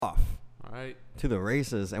right? To the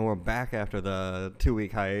races, and we're back after the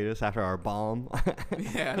 2-week hiatus after our bomb.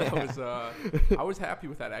 Yeah, that was. I was happy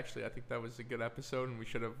with that actually. I think that was a good episode, and we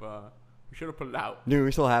should have put it out. Dude,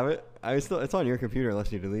 we still have it. It's on your computer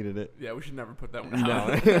unless you deleted it. Yeah, we should never put that one No,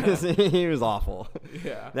 out. he was awful.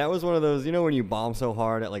 Yeah. That was one of those, when you bomb so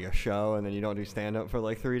hard at like a show and then you don't do stand up for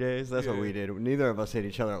like 3 days. That's what we did. Neither of us hit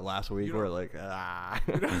each other up last week. We're like, ah.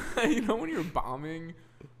 When you're bombing,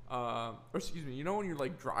 or excuse me, when you're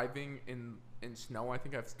like driving in snow. I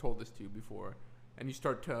think I've told this to you before, and you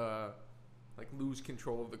start to like lose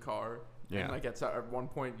control of the car. Yeah. And like at one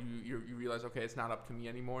point you realize, okay, it's not up to me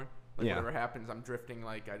anymore. Like whatever happens, I'm drifting.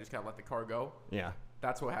 Like I just gotta let the car go. Yeah.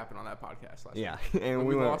 That's what happened on that podcast last week. Yeah. And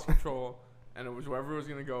we lost control, and it was wherever it was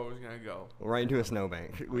gonna go, it was gonna go. Right into a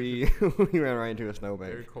snowbank. We ran right into a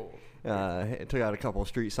snowbank. Very cold. It took out a couple of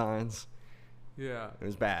street signs. Yeah. It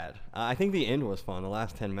was bad. I think the end was fun. The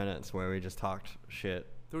last 10 minutes where we just talked shit.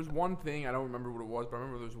 There was one thing, I don't remember what it was, but I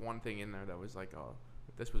remember there was one thing in there that was like, oh,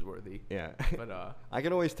 this was worthy. Yeah. But I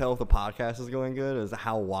can always tell if the podcast is going good is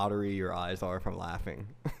how watery your eyes are from laughing.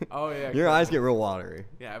 Oh, yeah. Your eyes get real watery.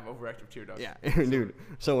 Yeah, I have overactive tear ducts. Yeah, dude.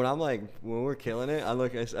 So when we're killing it,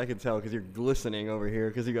 I can tell because you're glistening over here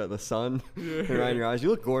because you got the sun around your eyes. You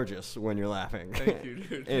look gorgeous when you're laughing. Thank you,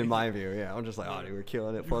 dude. In my view, yeah. I'm just like, oh, dude, we're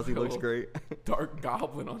killing it. Fuzzy looks great. Dark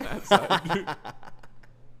goblin on that side, dude.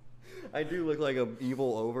 I do look like an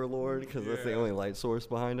evil overlord because that's the only light source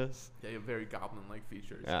behind us. Yeah, you have very goblin-like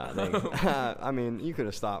features. Yeah, thanks. I mean, you could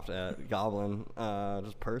have stopped at goblin,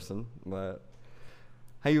 just person, but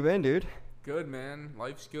how you been, dude? Good, man.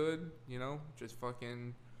 Life's good, just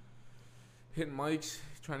fucking hitting mics,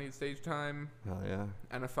 trying to get stage time. Oh, yeah.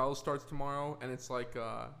 NFL starts tomorrow, and it's like,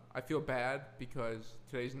 I feel bad because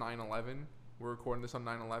today's 9/11. We're recording this on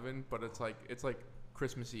 9/11, but it's like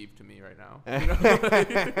Christmas Eve to me right now.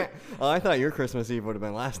 Oh, I thought your Christmas Eve would have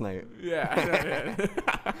been last night. Yeah.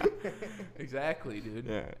 Exactly, dude.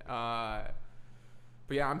 Yeah.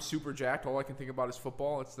 But yeah, I'm super jacked. All I can think about is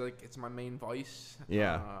football. It's my main vice.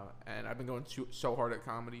 Yeah. And I've been going so hard at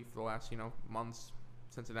comedy for the last months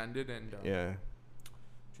since it ended, and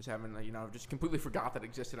just haven't just completely forgot that it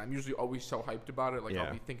existed. I'm usually always so hyped about it. Like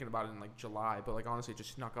I'll be thinking about it in like July, but like honestly, it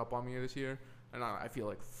just snuck up on me this year. And I feel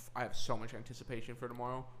like I have so much anticipation for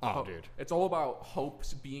tomorrow. Oh, dude. It's all about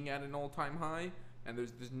hopes being at an all-time high, and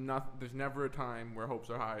there's never a time where hopes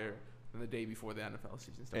are higher than the day before the NFL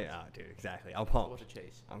season starts. Yeah, dude, exactly. I'm pumped. What's a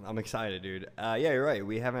chase? I'm excited, dude. Yeah, you're right.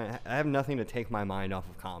 I have nothing to take my mind off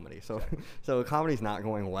of comedy. So, so comedy's not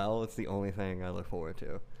going well. It's the only thing I look forward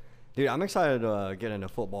to. Dude, I'm excited to get into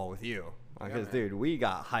football with you. Because, dude, we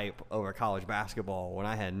got hype over college basketball when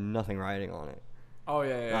I had nothing riding on it. Oh,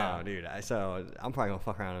 yeah. Oh, dude. So I'm probably going to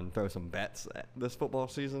fuck around and throw some bets this football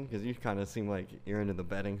season because you kind of seem like you're into the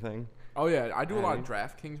betting thing. Oh, yeah. I do a lot of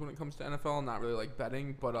DraftKings when it comes to NFL, not really like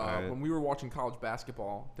betting. But when we were watching college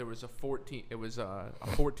basketball, there was a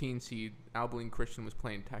 14 seed. Abilene Christian was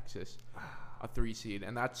playing Texas, a 3 seed.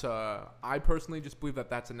 And that's, I personally just believe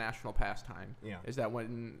that that's a national pastime. Yeah. Is that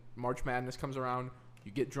when March Madness comes around,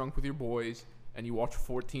 you get drunk with your boys, and you watch a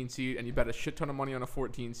 14 seed, and you bet a shit ton of money on a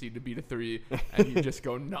 14 seed to beat a 3, and you just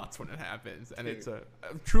go nuts when it happens. And it's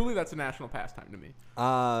truly that's a national pastime to me.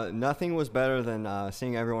 Nothing was better than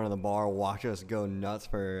seeing everyone in the bar watch us go nuts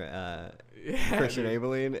for Christian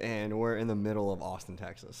Abilene, and we're in the middle of Austin,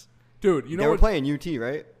 Texas. Dude, they were playing UT,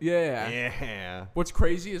 right? Yeah. Yeah. What's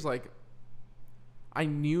crazy is like, I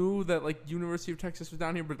knew that like University of Texas was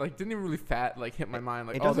down here, but like didn't even really hit my mind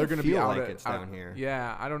like, they're going to be out. It's down here.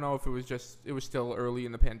 Yeah, I don't know if it was still early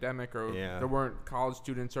in the pandemic or there weren't college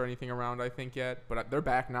students or anything around I think yet, but they're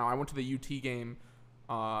back now. I went to the UT game,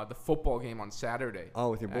 the football game on Saturday.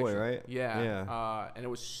 Oh, with your boy, right? Yeah. And it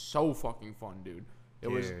was so fucking fun, dude. It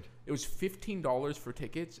was $15 for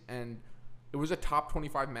tickets, and it was a top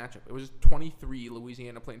 25 matchup. It was 23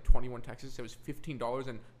 Louisiana playing 21 Texas. It was $15,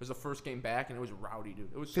 and it was the first game back, and it was rowdy,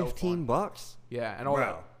 dude. It was so fun. $15? Yeah, and all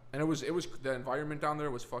that. And it was the environment down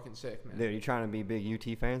there was fucking sick, man. Dude, you trying to be big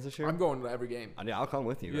UT fans this year? I'm going to every game. I'll come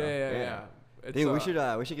with you. Yeah. Dude, we should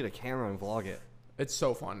get a camera and vlog it. It's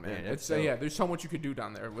so fun, man. There's so much you could do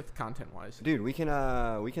down there with content-wise. Dude, we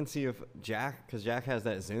can see if Jack, because Jack has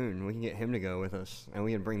that Zune, we can get him to go with us, and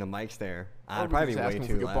we can bring the mics there. I'd probably be way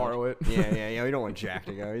too loud. Borrow it. Yeah. We don't want Jack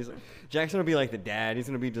to go. Jack's gonna be like the dad. He's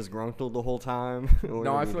gonna be disgruntled the whole time.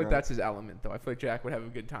 No, I feel like that's his element, though. I feel like Jack would have a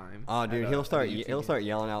good time. Oh, dude, he'll start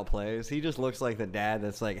yelling out plays. He just looks like the dad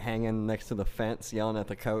that's like hanging next to the fence, yelling at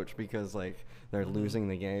the coach because like they're losing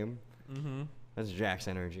the game. Mm-hmm. That's Jack's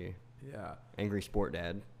energy. Yeah. Angry sport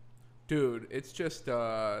dad. Dude, it's just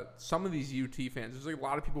some of these UT fans. There's like a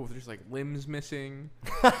lot of people with just like limbs missing,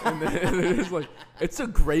 and they're just like, it's a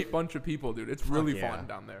great bunch of people, dude. It's really fun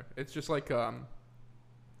down there. It's just like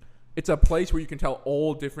it's a place where you can tell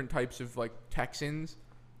all different types of like Texans.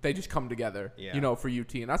 They just come together, you know, for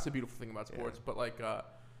UT, and that's the beautiful thing about sports. But like, I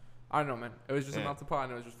don't know, man. It was just a melting pot,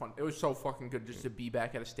 and it was just fun. It was so fucking good just to be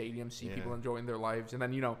back at a stadium, see people enjoying their lives, and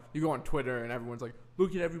then you know, you go on Twitter and everyone's like,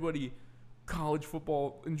 look at everybody. College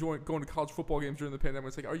football, going to college football games during the pandemic.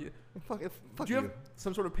 It's like, are you? Fuck do you have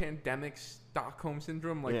some sort of pandemic Stockholm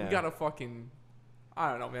syndrome? Like, we gotta fucking, I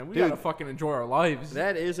don't know, man. We gotta fucking enjoy our lives.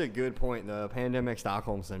 That is a good point. The pandemic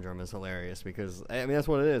Stockholm syndrome is hilarious because I mean that's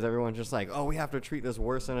what it is. Everyone's just like, oh, we have to treat this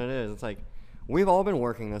worse than it is. It's like we've all been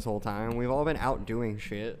working this whole time. We've all been out doing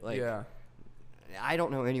shit. Like, I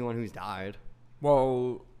don't know anyone who's died.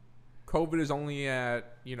 Well, COVID is only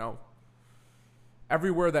at, you know,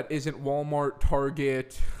 everywhere that isn't Walmart,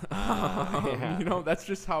 Target, you know, that's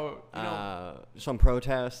just how, you know. Some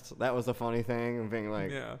protests. That was the funny thing of being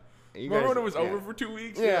like, remember when it was over for 2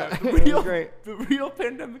 weeks? Yeah. The real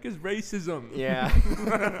pandemic is racism. Yeah.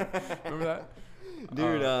 Remember that?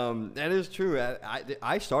 Dude, that is true.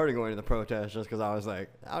 I started going to the protest just because I was like,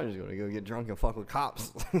 I was just going to go get drunk and fuck with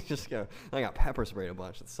cops. I got pepper sprayed a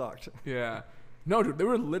bunch. It sucked. Yeah. No, dude, there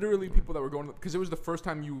were literally people that were going because it was the first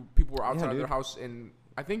time people were outside of their house in,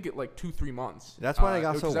 I think, like 2-3 months. That's why they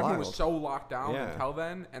got so wild. Everyone was so locked down until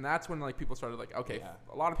then, and that's when like people started like, okay,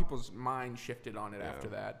 a lot of people's mind shifted on it after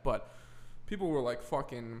that. But people were like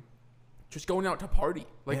fucking just going out to party.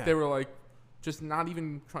 Like they were like just not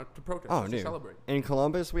even trying to protest, to celebrate. In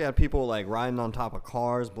Columbus, we had people like riding on top of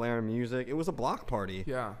cars, blaring music. It was a block party.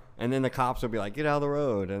 Yeah. And then the cops would be like, get out of the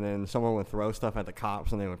road. And then someone would throw stuff at the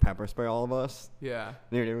cops and they would pepper spray all of us. Yeah.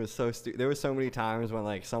 Dude, it was so stupid. There was so many times when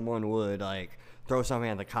like someone would like throw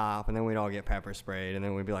something at the cop and then we'd all get pepper sprayed. And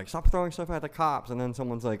then we'd be like, stop throwing stuff at the cops. And then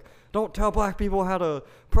someone's like, don't tell black people how to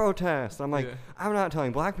protest. I'm like, I'm not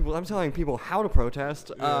telling black people. I'm telling people how to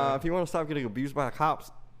protest. If you want to stop getting abused by the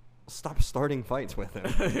cops, stop starting fights with them.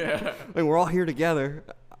 I mean, we're all here together.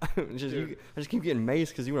 I just keep getting maced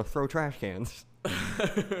because you want to throw trash cans.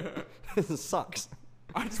 This sucks.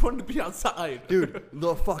 I just wanted to be outside. Dude,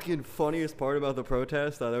 the fucking funniest part about the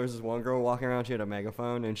protest, there was this one girl walking around, she had a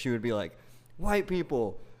megaphone, and she would be like, white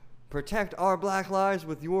people, protect our black lives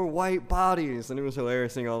with your white bodies. And it was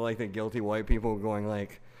hilarious seeing all like the guilty white people going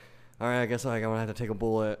like, all right, I guess like I'm going to have to take a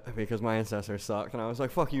bullet because my ancestors suck. And I was like,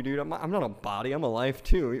 fuck you, dude. I'm not a body. I'm a life,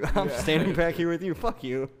 too. I'm standing back here with you. Fuck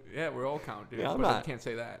you. Yeah, we all count, dude. Yeah, I can't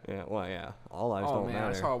say that. Yeah, well, yeah. All lives don't matter.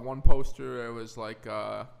 I saw one poster. It was like,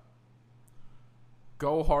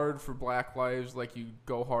 go hard for black lives like you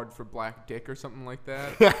go hard for black dick or something like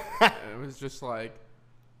that. And it was just like,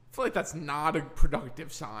 I feel like that's not a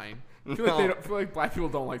productive sign. I feel like black people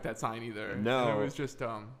don't like that sign either. No. And it was just,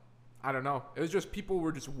 I don't know. It was just people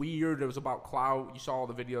were just weird. It was about clout. You saw all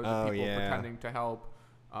the videos of people pretending to help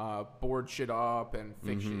board shit up and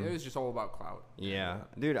fix shit. It was just all about clout. Yeah.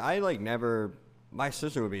 Dude, I like never... My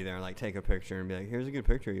sister would be there and like take a picture and be like, here's a good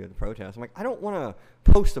picture of you at the protest. I'm like, I don't want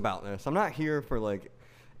to post about this. I'm not here for like...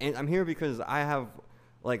 And I'm here because I have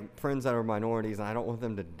like friends that are minorities and I don't want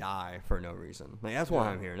them to die for no reason. Like that's why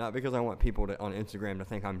I'm here. Not because I want people on Instagram to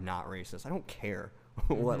think I'm not racist. I don't care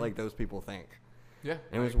what like those people think. Yeah.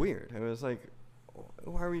 And it was weird. It was like,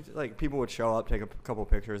 why are we, like, people would show up, take a couple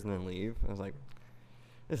pictures, and then leave. I was like,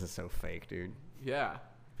 this is so fake, dude. Yeah.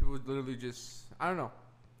 People would literally just, I don't know.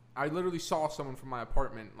 I literally saw someone from my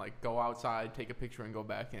apartment, like, go outside, take a picture, and go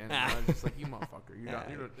back in. And I was just like, you motherfucker. You're not,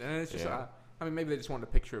 and it's just, I mean, maybe they just wanted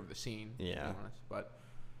a picture of the scene, to be honest. But,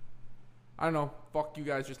 I don't know. Fuck you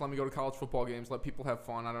guys. Just let me go to college football games. Let people have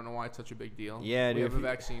fun. I don't know why it's such a big deal. Yeah, dude. We have a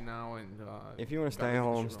vaccine now. And if you want to stay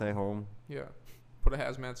home, stay home. Yeah. Put a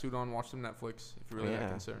hazmat suit on, watch some Netflix if you're really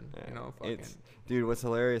that concerned. You know, dude, what's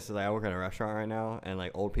hilarious is I work at a restaurant right now, and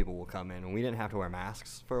like old people will come in, and we didn't have to wear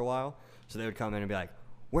masks for a while, so they would come in and be like,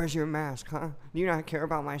 "Where's your mask, huh? Do you not care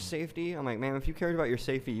about my safety?" I'm like, man, if you cared about your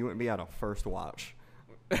safety, you wouldn't be at a First Watch,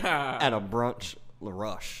 at a brunch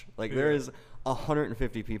rush. Like there is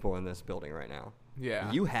 150 people in this building right now.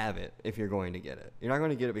 Yeah, you have it if you're going to get it. You're not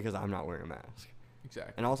going to get it because I'm not wearing a mask.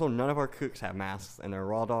 Exactly. And also, none of our cooks have masks, and they're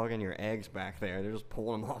raw dogging your eggs back there. They're just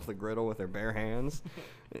pulling them off the griddle with their bare hands.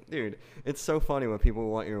 Dude, it's so funny when people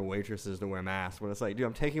want your waitresses to wear masks, but it's like, dude,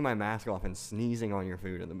 I'm taking my mask off and sneezing on your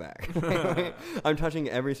food in the back. I'm touching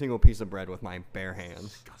every single piece of bread with my bare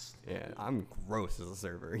hands. Disgusting. Yeah, I'm gross as a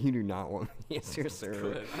server. You do not want me as your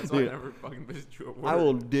server. Good. That's why I never fucking visit you at work. I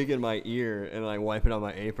will dig in my ear and like wipe it on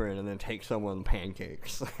my apron and then take someone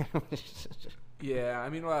pancakes. Yeah, I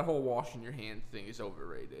mean, that whole washing your hands thing is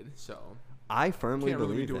overrated, so. I firmly can't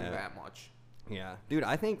really believe be doing that. that much. Yeah, dude,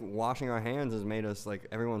 I think washing our hands has made us like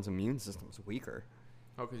everyone's immune system's weaker.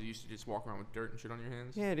 Oh, because you used to just walk around with dirt and shit on your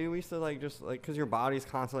hands? Yeah, dude, we used to because your body's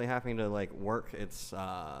constantly having to like work its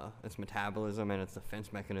metabolism and its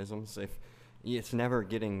defense mechanisms. If it's never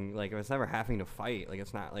getting if it's never having to fight, like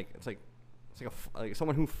it's not like it's like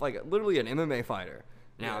someone who literally an MMA fighter.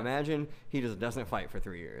 Now imagine he just doesn't fight for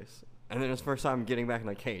 3 years, and then his first time getting back in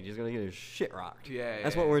the cage, he's gonna get his shit rocked.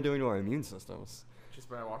 That's what we're doing to our immune systems. Just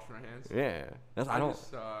by washing our hands? Yeah.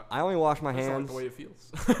 I only wash my hands. I like the way it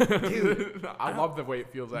feels. Dude. I love the way it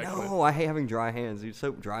feels, actually. No, I hate having dry hands. Dude,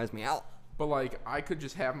 soap dries me out. But, I could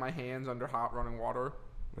just have my hands under hot running water.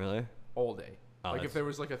 Really? All day. Oh, if there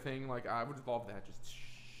was, a thing, I would love that.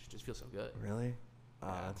 Just feels so good. Really?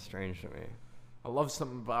 That's strange to me. I love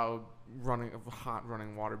something about hot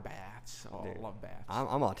running water baths. Oh, dude, I love baths.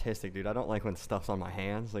 I'm autistic, dude. I don't like when stuff's on my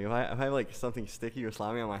hands. If I have something sticky or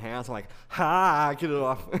slimy on my hands, I'm like, get it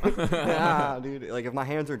off. Dude. If my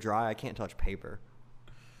hands are dry, I can't touch paper.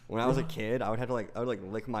 When I was a kid, I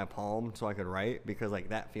would lick my palm so I could write, because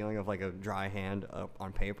that feeling of a dry hand up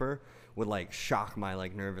on paper would shock my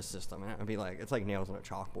nervous system, and it would be it's like nails on a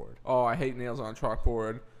chalkboard. Oh, I hate nails on a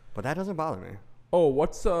chalkboard. But that doesn't bother me. Oh,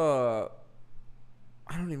 what's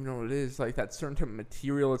I don't even know what it is. That certain type of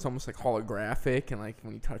material, it's almost holographic, and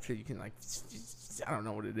when you touch it, you can I don't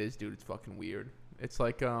know what it is, dude. It's fucking weird. It's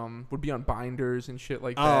would be on binders and shit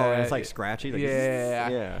that. Oh, and it's scratchy.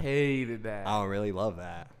 I hated that. I really love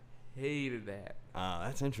that. Hated that.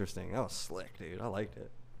 That's interesting. That was slick, dude. I liked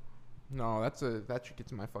it. No, that shit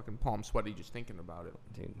gets my fucking palm sweaty just thinking about it.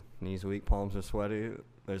 Dude, knees weak, palms are sweaty.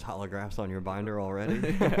 There's holographs on your binder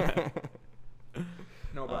already.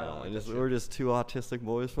 No, but I don't like we're just two autistic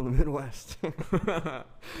boys from the Midwest. I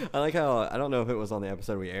like how, I don't know if it was on the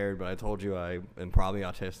episode we aired, but I told you I am probably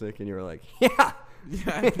autistic, and you were like, yeah!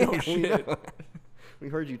 Yeah, no shit. We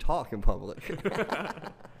heard you talk in public. You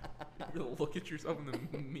really look at yourself in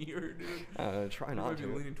the mirror, dude. Try not to. You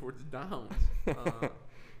might be leaning towards downs.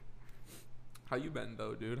 How you been,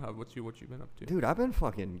 though, dude? What you been up to? Dude, I've been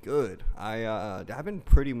fucking good. I've been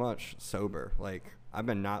pretty much sober. I've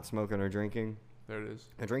been not smoking or drinking. There it is.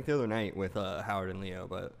 I drank the other night with Howard and Leo,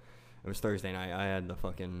 but it was Thursday night. I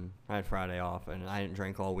had Friday off, and I didn't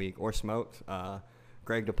drink all week or smoked.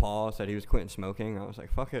 Greg DePaul said he was quitting smoking. I was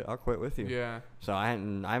like, fuck it, I'll quit with you. Yeah. So I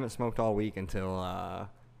haven't smoked all week until I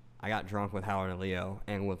got drunk with Howard and Leo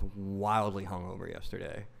and was wildly hungover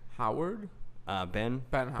yesterday. Howard? Ben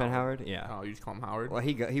Howard. Yeah. Oh, you just call him Howard? Well,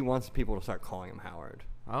 he wants people to start calling him Howard.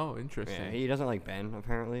 Oh, interesting. Yeah, he doesn't like Ben,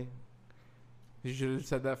 apparently. You should have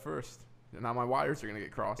said that first. Now my wires are gonna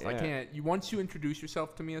get crossed. Yeah. I can't. Once you introduce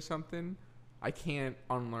yourself to me as something, I can't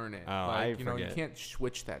unlearn it. Oh, I forget. You can't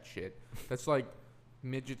switch that shit. That's like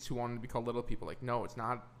midgets who wanted to be called little people. No, it's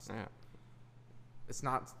not. It's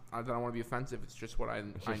not that I want to be offensive. It's just what I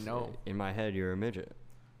know. In my head, you're a midget.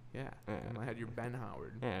 Yeah. In my head, you're Ben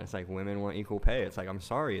Howard. Yeah, it's women want equal pay. It's I'm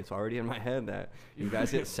sorry. It's already in my head that you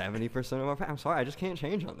guys get 70% of our pay. I'm sorry. I just can't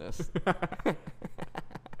change on this.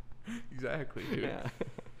 Exactly, dude. Yeah.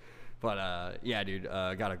 But, yeah, dude,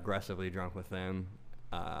 got aggressively drunk with them.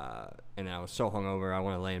 And then I was so hungover, I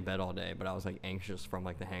want to lay in bed all day. But I was, anxious from,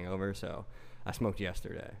 the hangover. So I smoked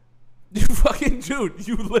yesterday. You fucking dude,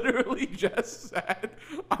 you literally just said,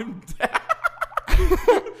 I'm dead.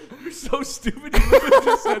 You're so stupid. You literally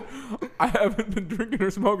just said, I haven't been drinking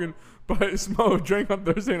or smoking, but I drank on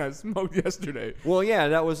Thursday and I smoked yesterday. Well, yeah,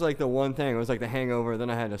 that was the one thing. It was the hangover. Then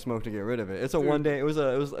I had to smoke to get rid of it. It's a one day. It was a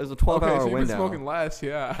 12-hour so window. You've been smoking less,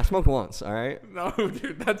 yeah. I smoked once. All right. No,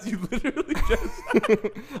 dude, that's you literally just.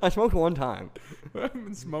 I smoked one time. I haven't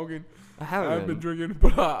been smoking. I haven't been drinking,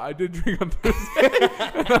 but I did drink on Thursday,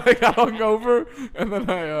 and then I got hungover, and then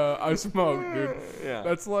I smoked, dude. Yeah.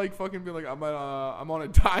 That's fucking being I'm on a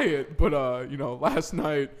diet, but last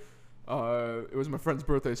night it was my friend's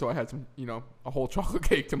birthday, so I had some a whole chocolate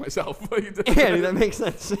cake to myself. Yeah, dude, that makes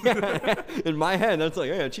sense. In my head, that's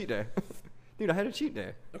yeah, cheat day. Dude, I had a cheat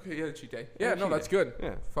day. Okay, you had a cheat day. Yeah, no, that's good.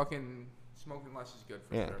 Yeah. Fucking smoking less is good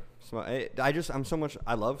for sure.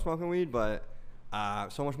 I love smoking weed, but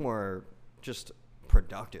so much more just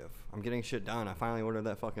productive. I'm getting shit done. I finally ordered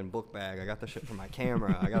that fucking book bag. I got the shit for my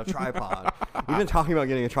camera. I got a tripod. We've been talking about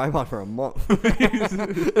getting a tripod for a month.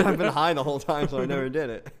 I've been high the whole time, so I never did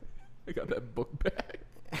it. I got that book bag.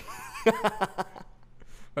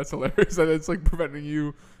 That's hilarious. That it's preventing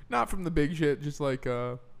you, not from the big shit, just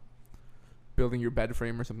building your bed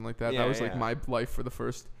frame or something like that. Yeah, that was my life for the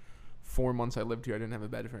first 4 months I lived here. I didn't have a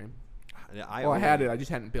bed frame. I had it. I just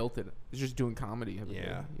hadn't built it. It's just doing comedy every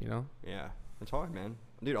day, Yeah. It's hard, man.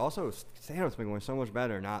 Dude, also, stand-up's been going so much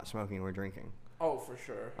better not smoking or drinking. Oh, for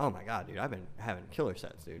sure. Oh my god, dude, I've been having killer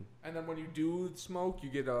sets, dude. And then when you do smoke, you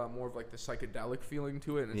get more of like the psychedelic feeling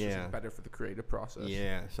to it, and it's just better for the creative process.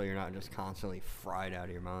 Yeah, so you're not just constantly fried out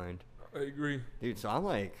of your mind. I agree, dude. So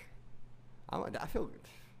I feel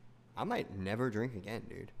I might never drink again,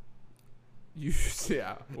 dude. We'll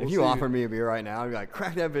if you offered me a beer right now, I'd be like,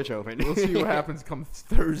 crack that bitch open. We'll see what happens come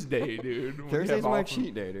Thursday, dude. Thursday's my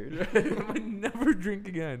cheat day, dude. I might never drink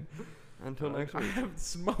again. Until next week. I haven't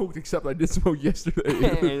smoked, except I did smoke yesterday.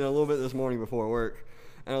 And a little bit this morning before work.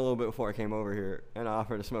 And a little bit before I came over here. And I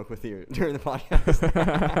offered to smoke with you during the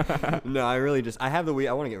podcast. No, I have the weed.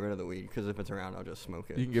 I want to get rid of the weed because if it's around, I'll just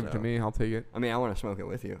smoke it. You can give it to me. I'll take it. I mean, I want to smoke it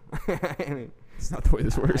with you. I mean, it's not the way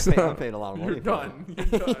this works. I paid a lot of money. You're done.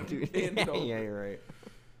 You're done. Dude, yeah, you're right.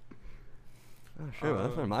 Oh, shit.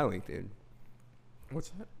 That's been my week, dude. What's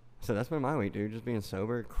that? So that's been my week, dude. Just being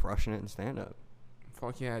sober, crushing it in stand-up.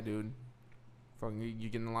 Fuck yeah, dude. You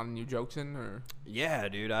getting a lot of new jokes in, or? Yeah,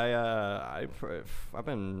 dude. I've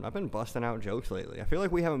been busting out jokes lately. I feel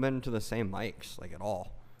like we haven't been to the same mics like at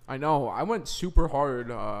all. I know. I went super hard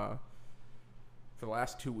for the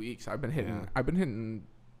last 2 weeks. I've been hitting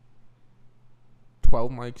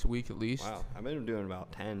 12 mics a week at least. Wow. I've been doing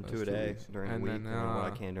about 10, 2 a day during the week, and then what I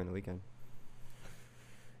can during the weekend.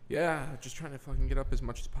 Yeah, just trying to fucking get up as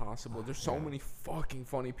much as possible. There's so many fucking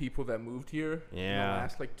funny people that moved here in the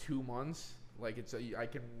last like 2 months. Like it's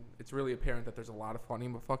really apparent that there's a lot of funny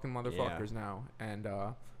fucking motherfuckers now, and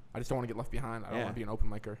I just don't want to get left behind. I don't want to be an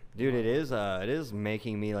open micer. Dude, it is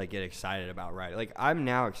making me like get excited about writing. Like I'm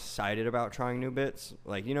now excited about trying new bits.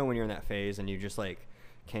 Like you know when you're in that phase and you just like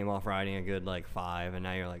came off writing a good like 5, and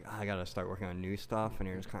now you're like I gotta start working on new stuff, and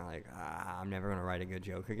you're just kind of like I'm never gonna write a good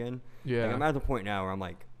joke again. Yeah, like, I'm at the point now where I'm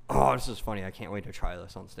like, oh, this is funny. I can't wait to try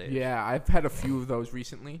this on stage. Yeah, I've had a few of those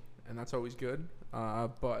recently, and that's always good.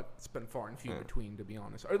 But it's been far and few between, to be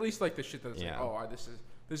honest. Or at least like the shit that's like, oh, this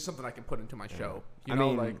is something I can put into my show. You know,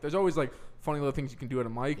 like there's always like funny little things you can do at a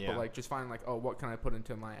mic, but like just finding like, oh, what can I put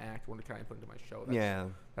into my act? What can I put into my show?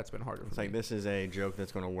 That's been harder. It's like this is a joke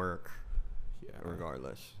that's gonna work. Yeah.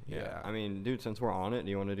 Regardless. Yeah. I mean, dude, since we're on it,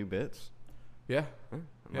 do you want to do bits? Yeah.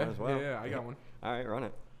 Might as well. Yeah. I got one. All right, run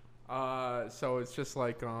it. So it's just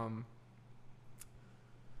like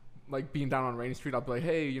being down on Rainy Street, I'll be like,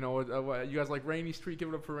 hey, you know, you guys like Rainy Street? Give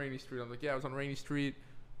it up for Rainy Street. I'm like, yeah, I was on Rainy Street,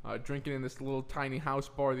 drinking in this little tiny house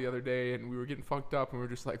bar the other day, and we were getting fucked up, and we were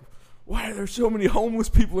just like, why are there so many homeless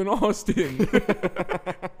people in Austin?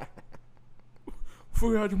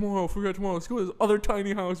 Forget tomorrow. Let's go to this other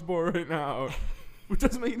tiny house bar right now. Which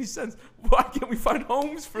doesn't make any sense. Why can't we find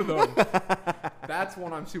homes for them? That's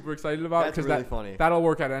one I'm super excited about. That's really funny. That'll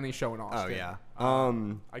work at any show in Austin.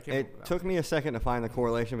 Oh, yeah. It took me a second to find the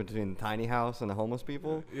correlation between the tiny house and the homeless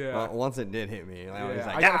people. Yeah. Once it did hit me. I was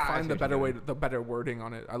like, I gotta find the better wording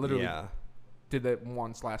on it. I literally did it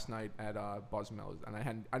once last night at Buzzmills,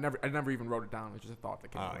 and I never even wrote it down. It was just a thought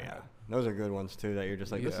that came to my head. Those are good ones too. That you're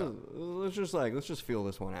just like, let's just feel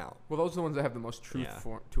this one out. Well, those are the ones that have the most truth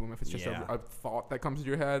to them. If it's just a thought that comes into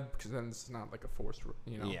your head, because then it's not like a forced,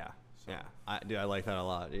 you know. Yeah. So. Yeah, I like that a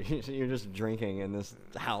lot. You're just drinking in this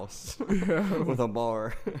house with a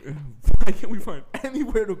bar. Why can't we find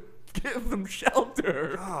anywhere to give them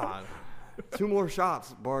shelter? God. 2 more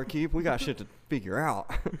shots, barkeep. We got shit to figure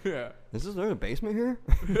out. Yeah. Is there a basement here?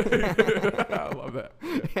 I love that.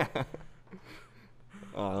 Yeah.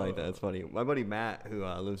 Oh, I like that. It's funny. My buddy Matt, who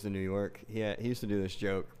lives in New York, he used to do this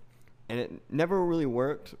joke, and it never really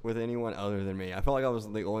worked with anyone other than me. I felt like I was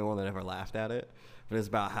the only one that ever laughed at it. But it's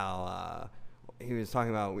about how he was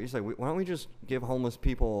talking about, he's like, why don't we just give homeless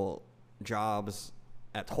people jobs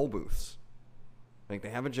at toll booths? Like, they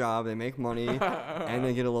have a job, they make money, and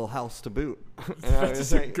they get a little house to boot. And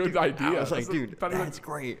that's a good idea. I was like, dude, that's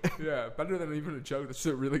great. Yeah, better than even a joke. That's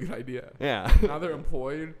a really good idea. Yeah. Now they're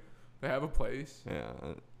employed. They have a place. Yeah.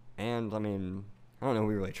 And, I mean, I don't know if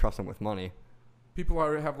we really trust them with money. People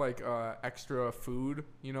already have, like, extra food,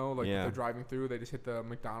 you know? Like, if they're driving through, they just hit the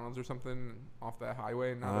McDonald's or something off that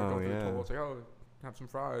highway, and now they're going through the toll. It's like, oh, have some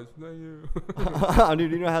fries. Thank you.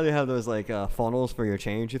 Dude, you know how they have those like funnels for your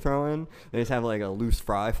change you throw in? They just have like a loose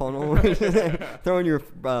fry funnel. Throw in your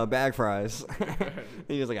bag fries.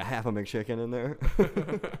 You use like a half a McChicken in there.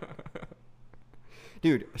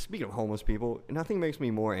 Dude, speaking of homeless people, nothing makes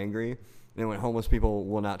me more angry than when homeless people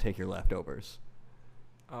will not take your leftovers.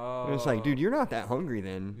 And it's like, dude, you're not that hungry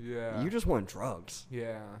then. Yeah. You just want drugs.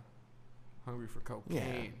 Yeah. Hungry for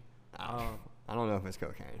cocaine. Yeah. I don't know if it's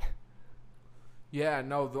cocaine. Yeah,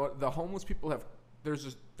 no, the homeless people have,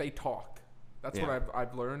 they talk. That's what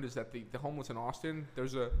I've learned is that the homeless in Austin,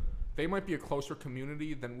 they might be a closer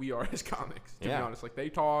community than we are as comics, to be honest. Like, they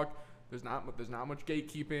talk, There's not much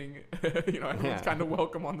gatekeeping. Everyone's kind of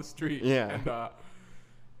welcome on the street. Yeah. And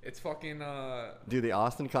it's fucking. Dude, the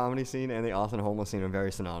Austin comedy scene and the Austin homeless scene are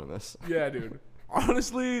very synonymous. Yeah, dude.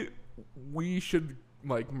 Honestly, we should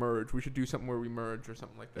merge. We should do something where we merge or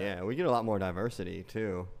something like that. Yeah, we get a lot more diversity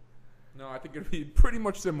too. No, I think it'd be pretty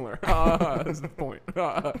much similar. That's the point.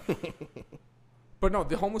 But no,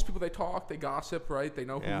 the homeless people, they talk, they gossip, right? They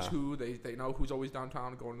know who's who. They know who's always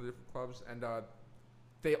downtown going to different clubs. And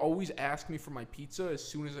they always ask me for my pizza as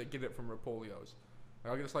soon as I get it from Rapolio's.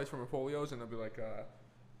 I'll get a slice from Rapolio's, and they'll be like,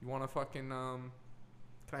 you want to fucking, can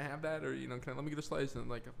I have that? Or, let me get a slice?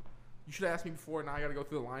 And you should have asked me before. Now I got to go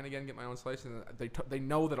through the line again and get my own slice. And they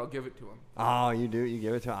know that I'll give it to them. Oh, you do? You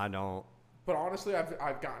give it to them? I don't. But honestly,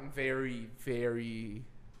 I've gotten very, very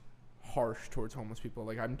harsh towards homeless people.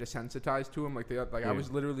 I'm desensitized to them. I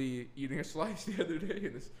was literally eating a slice the other day,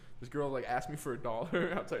 and this girl asked me for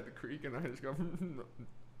 $1 outside the creek, and I just go, no.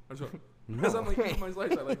 As I'm eating my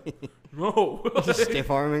slice, I no. Just stiff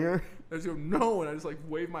arming her. I just go no, and I just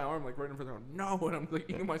wave my arm right in front of her. No, and I'm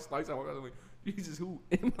eating my slice. I'm like, Jesus, who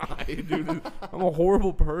am I, dude? I'm a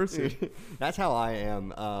horrible person. Dude, that's how I am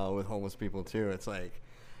with homeless people too. It's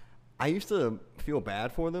I used to feel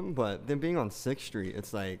bad for them, but then being on 6th Street,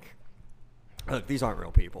 it's look, these aren't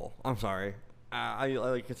real people. I'm sorry.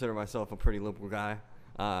 I consider myself a pretty liberal guy.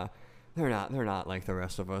 They're not like the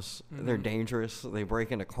rest of us. Mm-hmm. They're dangerous. They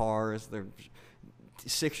break into cars.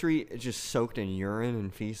 6th Street is just soaked in urine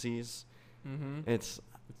and feces. Mm-hmm. It's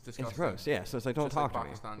disgusting. It's gross. Yeah, so it's don't talk to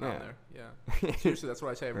Pakistan me. Down there. Yeah. Seriously, that's what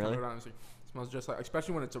I say every time I go down. It smells just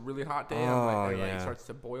especially when it's a really hot day. It starts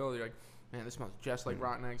to boil. You're like, man, this smells just like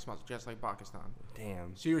rotten eggs. Smells just like Pakistan.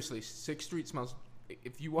 Damn. Seriously, 6th Street smells.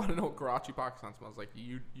 If you want to know what Karachi, Pakistan smells like,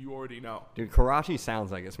 you already know. Dude, Karachi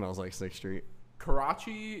sounds like it smells like 6th Street.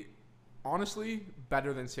 Karachi, honestly,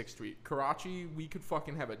 better than 6th Street. Karachi, we could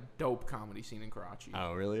fucking have a dope comedy scene in Karachi.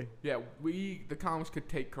 Oh, really? Yeah, the comics could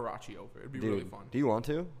take Karachi over. It'd be really fun. Do you want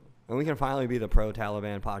to? And we can finally be the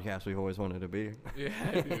pro-Taliban podcast we've always wanted to be.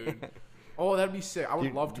 Yeah, dude. Oh, that'd be sick. I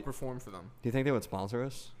would love to perform for them. Do you think they would sponsor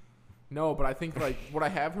us? No, but I think what I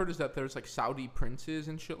have heard is that there's Saudi princes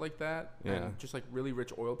and shit like that, and just really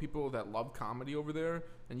rich oil people that love comedy over there,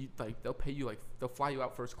 and they'll pay you they'll fly you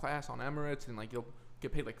out first class on Emirates, and you'll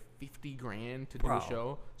get paid $50,000 to do a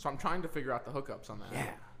show. So I'm trying to figure out the hookups on that.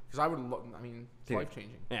 Yeah, because I would. It's life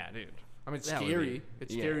changing. Yeah, dude. I mean, it's scary.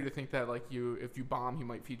 It's scary to think that if you bomb, he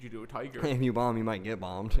might feed you to a tiger. If you bomb, you might get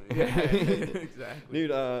bombed. Yeah, exactly.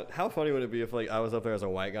 Dude, how funny would it be if I was up there as a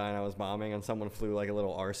white guy and I was bombing and someone flew a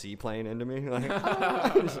little RC plane into me?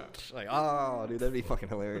 Oh, dude, that'd be fucking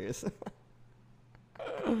hilarious. It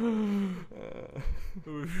would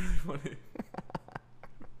be really funny.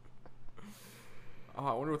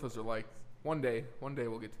 I wonder what those are like. One day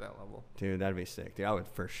we'll get to that level. Dude, that'd be sick. Dude, I would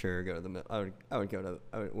for sure go to I would go to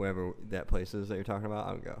wherever that place is that you're talking about.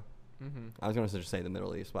 I would go. Mm-hmm. I was going to just say the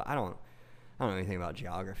Middle East, but I don't know anything about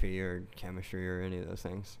geography or chemistry or any of those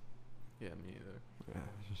things. Yeah, me either. Yeah,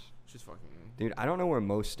 it's just fucking. Dude, I don't know where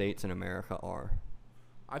most states in America are.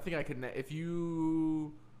 I think I could. If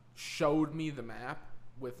you showed me the map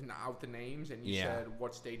without the names and you said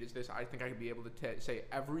what state is this, I think I could be able to say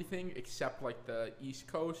everything except the East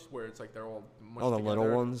Coast where it's they're all mushed the together.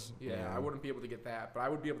 Little ones. Yeah, I wouldn't be able to get that, but I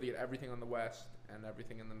would be able to get everything on the west and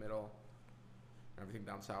everything in the middle, and everything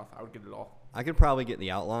down south. I would get it all. I could probably get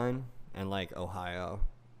the outline and Ohio.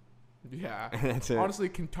 Yeah, that's it. Honestly,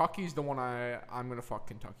 Kentucky's the one I'm gonna fuck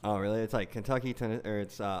Kentucky. Oh really? It's Kentucky,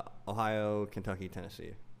 it's Ohio, Kentucky,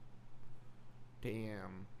 Tennessee.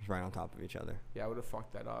 Damn. It's right on top of each other. Yeah, I would have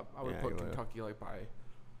fucked that up. I would have put Kentucky by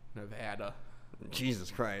Nevada. Jesus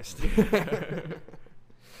Christ. That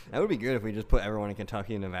would be good if we just put everyone in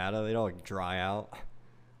Kentucky and Nevada. They'd all dry out.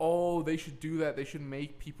 Oh, they should do that. They should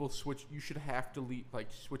make people switch. You should have to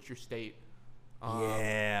switch your state.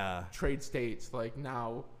 Trade states.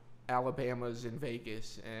 Now Alabama's in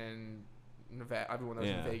Vegas and Nevada. Everyone that was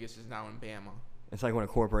in Vegas is now in Bama. It's like when a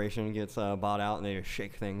corporation gets bought out and they just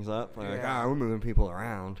shake things up. We're moving people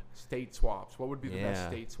around. State swaps. What would be the best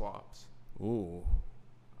state swaps? Ooh.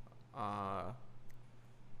 What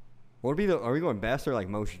would be are we going best or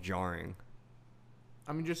most jarring?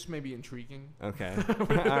 I mean, just maybe intriguing. Okay. all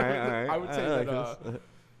right. I would say that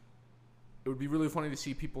it would be really funny to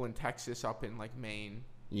see people in Texas up in Maine.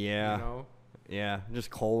 Yeah. You know? Yeah, just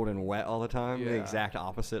cold and wet all the time. Yeah. The exact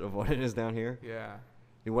opposite of what it is down here. Yeah.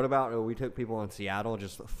 Dude, what about we took people in Seattle,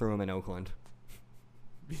 just threw them in Oakland?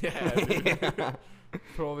 Yeah, dude.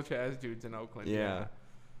 Put all the Chaz dudes in Oakland. Yeah.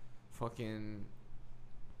 Fucking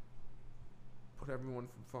put everyone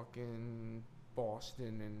from fucking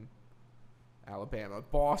Boston and Alabama.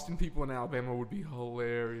 Boston people in Alabama would be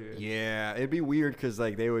hilarious. Yeah, it'd be weird because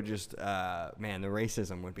like they would just, man, the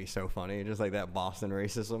racism would be so funny. Just like that Boston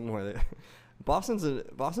racism where Boston's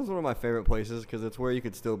one of my favorite places because it's where you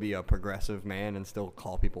could still be a progressive man and still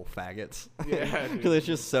call people faggots. Yeah, because it's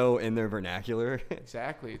just so in their vernacular.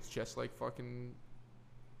 Exactly, it's just like fucking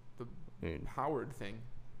the Howard thing.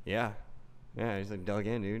 Yeah, he's like dug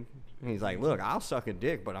in, dude. He's like, look, I'll suck a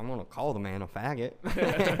dick, but I'm gonna call the man a faggot.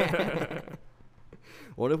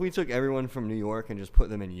 What if we took everyone from New York and just put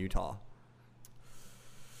them in Utah?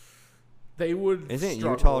 They would. Isn't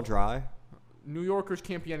struggle. Utah dry? New Yorkers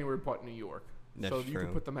can't be anywhere but New York. That's so true. you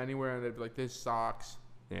could put them anywhere and they'd be like, this sucks.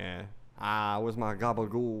 Yeah. Where's my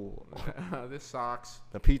gabagool? This sucks.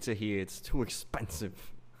 The pizza here, it's too expensive.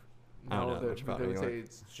 No, they would say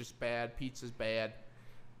it's just bad. Pizza's bad.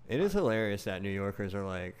 It is hilarious that New Yorkers are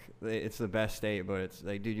like, it's the best state, but it's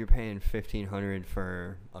like, dude, you're paying $1,500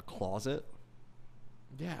 for a closet.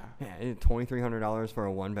 Yeah. Yeah, $2,300 for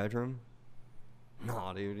a 1-bedroom.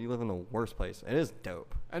 No, dude, you live in the worst place. It is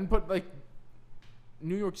dope. But like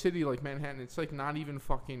New York City, like Manhattan, it's like not even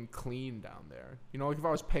fucking clean down there. You know, like if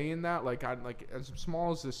I was paying that, like I'd like as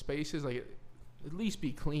small as the space is, like at least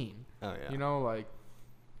be clean. Oh yeah. You know, like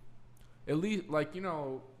at least like, you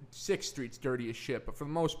know, 6th Street's dirty as shit, but for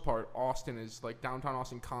the most part, Austin is like downtown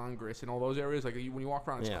Austin, Congress, and all those areas. Like when you walk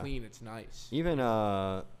around, it's clean, it's nice. Even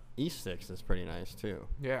East 6 is pretty nice too.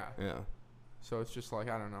 Yeah. Yeah. So it's just like,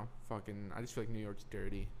 I don't know, fucking, I just feel like New York's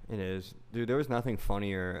dirty. It is. Dude, there was nothing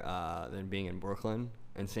funnier than being in Brooklyn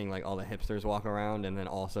and seeing like all the hipsters walk around, and then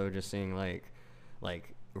also just seeing like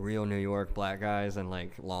real New York black guys and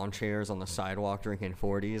like lawn chairs on the sidewalk drinking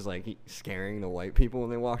 40s, like scaring the white people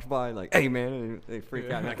when they walked by, like, hey man, and they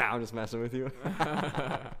freak out, like, I'm just messing with you.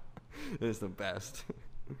 It's the best.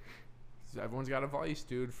 Everyone's got a vice,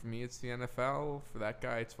 dude. For me, it's the NFL. For that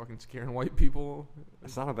guy, it's fucking scaring white people.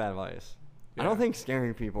 It's not a bad vice. Yeah. I don't think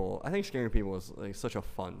scaring people. I think scaring people is like such a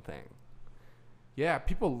fun thing. Yeah,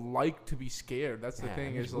 people like to be scared. That's the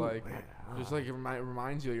thing. Is like, just like it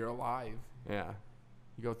reminds you you're alive. Yeah.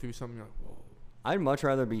 You go through something, you're like, whoa. I'd much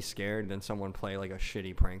rather be scared than someone play like a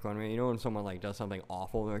shitty prank on me. You know when someone like does something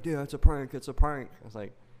awful, they're like, yeah, it's a prank, it's a prank. I was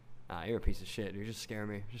like, you're a piece of shit. You just scare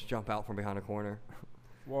me. Just jump out from behind a corner.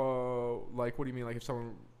 Whoa, like what do you mean? Like if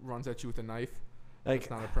someone runs at you with a knife, like it's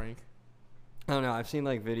not a prank. I don't know. I've seen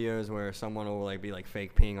like videos where someone will like be like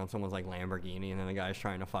fake peeing on someone's like Lamborghini, and then the guy's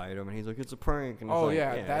trying to fight him, and he's like, "It's a prank." And oh it's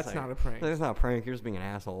yeah, that's like, not a prank. That's not a prank. You're just being an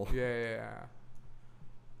asshole. Yeah.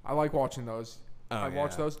 I like watching those. I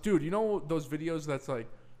watch those, dude. You know those videos that's like,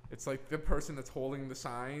 it's like the person that's holding the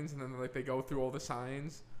signs, and then like they go through all the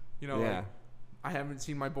signs. You know, like, I haven't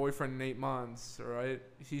seen my boyfriend in 8 months. All right,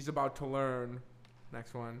 he's about to learn.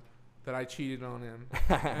 Next one. That I cheated on him.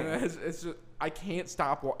 And it's just, I can't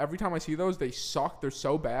stop. Every time I see those, they suck. They're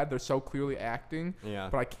so bad. They're so clearly acting. Yeah.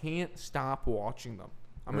 But I can't stop watching them.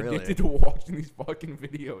 I'm really? addicted to watching these fucking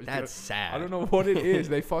videos. That's sad. I don't know what it is.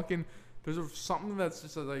 They fucking, there's something that's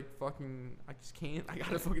just like fucking, I just can't. I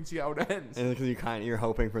gotta fucking see how it ends. And because you're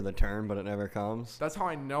hoping for the turn, but it never comes. That's how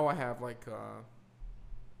I know I have like a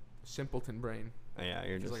simpleton brain. Yeah,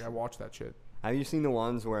 you're just like, I watch that shit. Have you seen the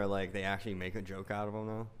ones where like they actually make a joke out of them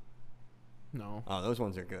though? No. Oh, those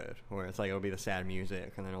ones are good. Where it's like it'll be the sad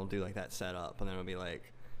music, and then it'll do like that setup, and then it'll be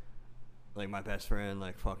like my best friend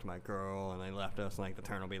like fucked my girl, and they left us, and like the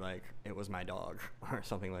turn will be like it was my dog or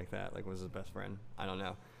something like that. Like was his best friend. I don't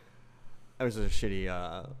know. That was a shitty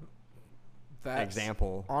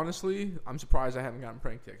example. Honestly, I'm surprised I haven't gotten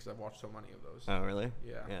pranked yet because I've watched so many of those. Oh really?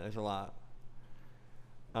 Yeah. Yeah, there's a lot.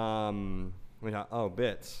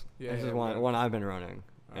 Bits. Yeah, this is one I've been running.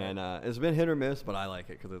 And it's been hit or miss, but I like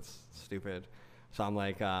it because it's stupid. So I'm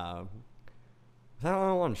like, was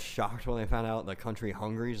everyone shocked when they found out the country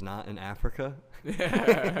Hungary's not in Africa?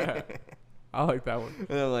 Yeah. I like that one.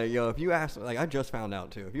 And I'm like, yo, if you ask, like I just found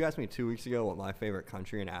out too. If you asked me 2 weeks ago what my favorite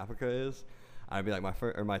country in Africa is, I'd be like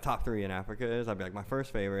my top 3 in Africa is. I'd be like my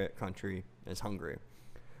first favorite country is Hungary.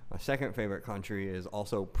 My second favorite country is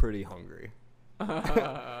also pretty hungry.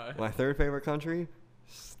 My third favorite country,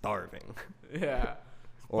 starving. Yeah.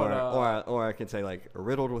 Or I could say like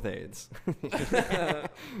riddled with AIDS.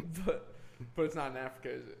 but it's not in Africa,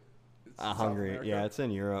 is it? It's Hungary. Yeah, it's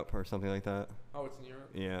in Europe or something like that. Oh, it's in Europe?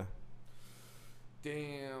 Yeah.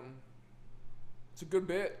 Damn. It's a good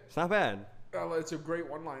bit. It's not bad. It's a great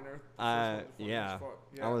one-liner. Yeah.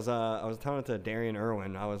 I was telling it to Darian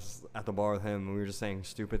Irwin. I was at the bar with him, and we were just saying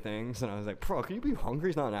stupid things, and I was like, bro, can you believe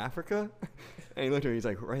Hungary's not in Africa? And he looked at me, he's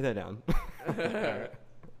like, write that down.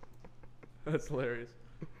 That's hilarious.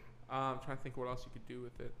 I'm trying to think what else you could do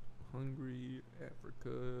with it. Hungary,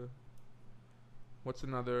 Africa. What's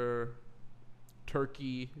another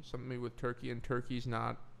turkey, something with turkey, and turkey's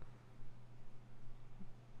not.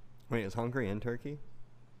 Wait, is Hungary in Turkey?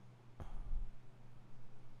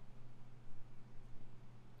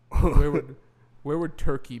 Where would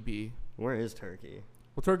Turkey be? Where is Turkey?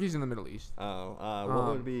 Well, Turkey's in the Middle East. Oh, what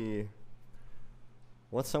would be?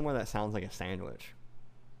 What's somewhere that sounds like a sandwich?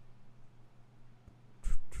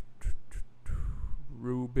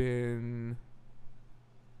 Reuben.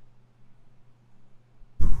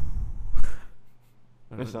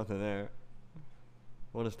 There's nothing there.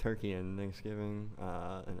 What is turkey in Thanksgiving?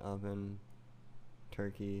 An oven,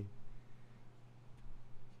 turkey.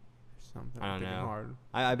 Something. I don't know. Hard.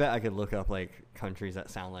 I bet I could look up like countries that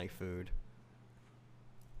sound like food.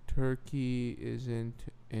 Turkey isn't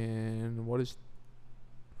in. What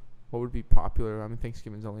would be popular? I mean,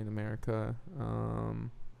 Thanksgiving's only in America.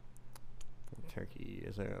 Turkey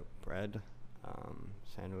is there a bread?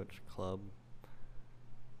 Sandwich club.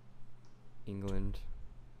 England.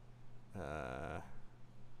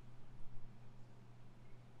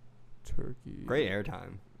 Turkey. Great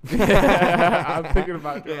airtime. I'm thinking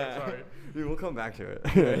about it. Yeah. Sorry. Dude, we'll come back to it.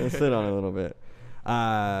 Let's sit on it a little bit.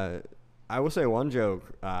 I will say one joke.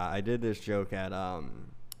 I did this joke at an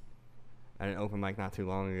open mic not too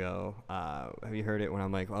long ago. Have you heard it when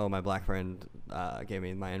I'm like, oh, my black friend gave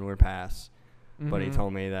me my N-word pass, but he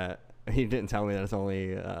told me that he didn't tell me that it's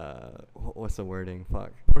only what's the wording?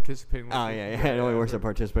 Fuck. Participating. Oh yeah, it only works at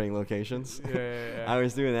participating locations. Yeah. I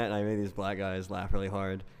was doing that and I made these black guys laugh really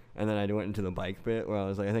hard. And then I went into the bike bit where I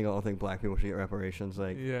was like, I don't think black people should get reparations.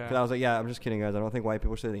 Like, cause I was like, yeah, I'm just kidding, guys. I don't think white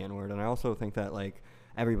people should say the N-word. And I also think that like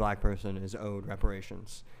every black person is owed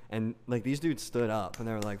reparations. And like these dudes stood up and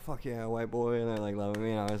they were like, fuck yeah, white boy. And they're like loving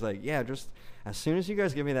me. And I was like, yeah, just as soon as you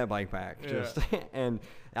guys give me that bike back, just, and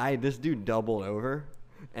this dude doubled over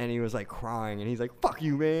and he was like crying and he's like, fuck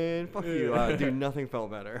you, man. Fuck you. Dude, nothing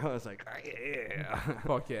felt better. I was like, oh, yeah.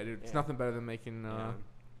 Fuck yeah, dude. It's nothing better than making,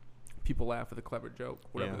 people laugh at a clever joke,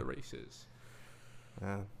 whatever the race is.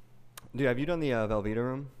 Dude, have you done the Velveeta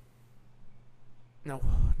room? No,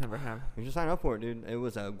 never have. You should sign up for it, dude. It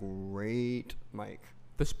was a great mic.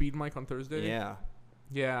 The speed mic on Thursday? Yeah.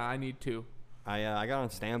 Yeah, I need to. I got on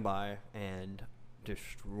standby and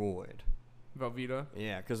destroyed. Velveeta?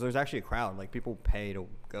 Yeah, because there's actually a crowd. Like, people pay to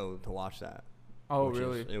go to watch that. Oh,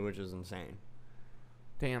 really? Which is insane.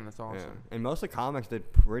 Damn, that's awesome. Yeah. And most of the comics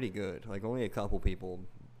did pretty good. Like, only a couple people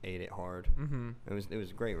ate it hard. Mm-hmm. It was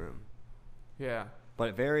a great room. Yeah.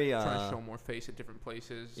 But very trying to show more face at different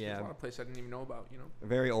places. Yeah. There's a lot of places I didn't even know about,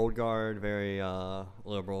 Very old guard, very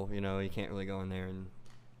liberal, you can't really go in there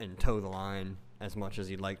and toe the line as much as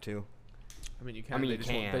you'd like to. I mean, you can.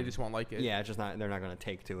 They just won't like it. Yeah, it's just not. They're not going to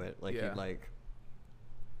take to it like you'd like.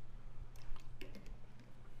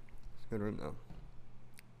 It's a good room though.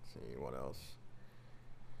 Let's see what else.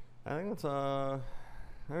 I think that's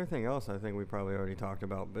everything else. I think we probably already talked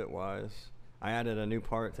about bit-wise. I added a new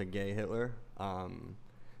part to Gay Hitler. I'm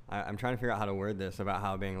trying to figure out how to word this about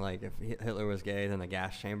how being like if Hitler was gay, then the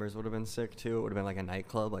gas chambers would have been sick too. It would have been like a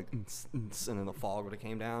nightclub, like and then the fog would have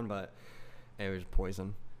came down, but it was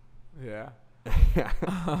poison. Yeah.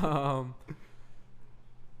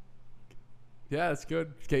 Yeah, it's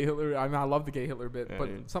good. Gay Hitler. I mean, I love the Gay Hitler bit,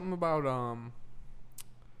 but something about I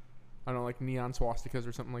don't know, like neon swastikas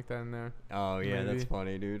or something like that in there. Oh yeah, maybe. That's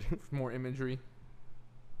funny, dude. More imagery.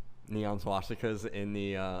 Neon swastikas in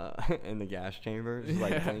the gas chambers,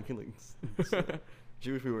 like thinking like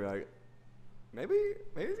Jewish people were like, maybe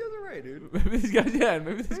these guys are right, dude. Maybe these guys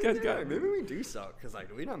got it. Maybe we do suck, cause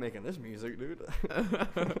like we're not making this music, dude.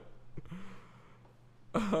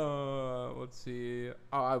 Let's see.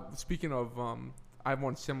 Speaking of, I have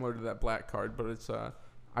one similar to that black card, but it's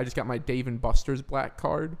I just got my Dave and Buster's black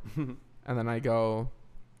card, and then I go,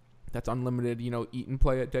 that's unlimited, eat and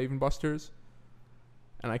play at Dave and Buster's,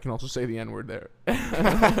 and I can also say the N-word there.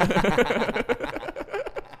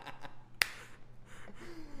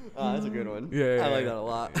 Oh, that's a good one. Yeah, I like that a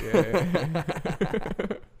lot.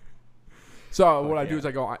 Yeah. So what I do is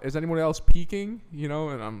I go, is anyone else peaking?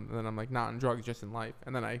 And I'm like, not in drugs, just in life.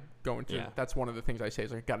 And then I go into that's one of the things I say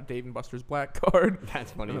is like, I got a Dave and Buster's black card.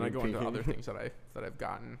 That's funny. And then I go into other things that I've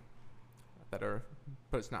gotten that are,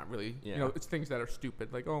 but it's not really, it's things that are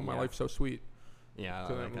stupid. Like, oh, my life's so sweet. Yeah,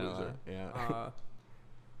 so I'm a loser.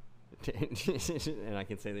 And I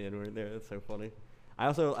can say the N-word there. That's so funny. I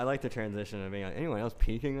like the transition of being like, anyone else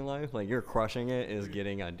peaking in life? Like, you're crushing it is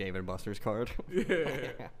getting a Dave and Buster's card. Yeah.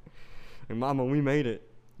 And mama, we made it.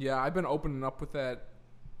 Yeah, I've been opening up with that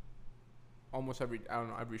almost every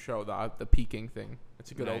show, the peaking thing.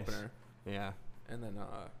 It's a good opener. Yeah. And then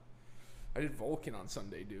I did Vulcan on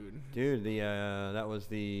Sunday, dude. Dude, that was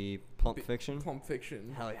the Plump Fiction? Plump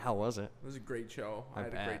Fiction. How was it? It was a great show. I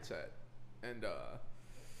had a great set. And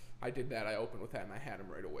I did that. I opened with that, and I had him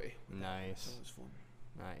right away. Nice. So it was fun.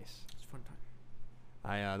 Nice. It was a fun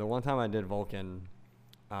time. The one time I did Vulcan,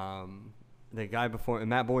 the guy before,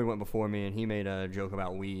 Matt Boyd went before me, and he made a joke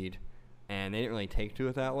about weed, and they didn't really take to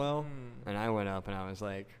it that well. And I went up, and I was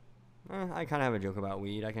like, I kind of have a joke about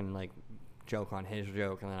weed. I can, like, joke on his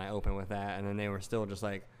joke, and then I opened with that, and then they were still just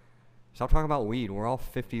like, stop talking about weed. We're all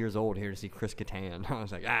 50 years old here to see Chris Kattan. I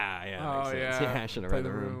was like, yeah, makes sense. Yeah, I should have read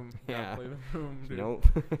the room. Yeah, play the room, dude. Nope.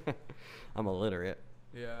 I'm illiterate.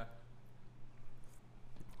 Yeah.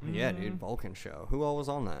 Yeah, dude, Vulcan show. Who all was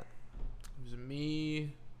on that? It was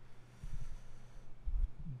me,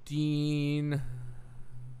 Dean,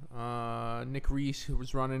 Nick Reese, who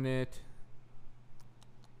was running it.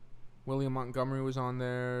 William Montgomery was on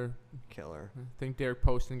there. Killer. I think Derek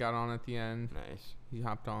Poston got on at the end. Nice. He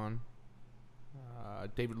hopped on.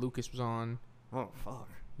 David Lucas was on. Oh, fuck.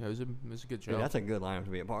 Yeah, it was a good show. Dude, that's a good lineup to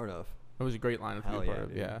be a part of. It was a great lineup to be a part of,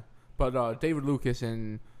 dude. yeah. But David Lucas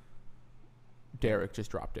and Derek just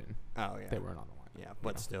dropped in. Oh, yeah. They weren't on the line. Yeah,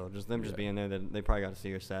 but still, just them just being there, they probably got to see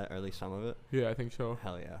your set, or at least some of it. Yeah, I think so.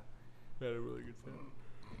 Hell yeah. They had a really good set.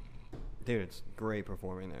 Dude, it's great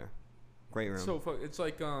performing there. Great room. So it's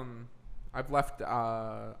like I've left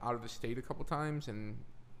out of the state a couple times and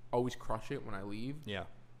always crush it when I leave. Yeah.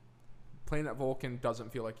 Playing at Vulcan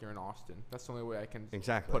doesn't feel like you're in Austin. That's the only way I can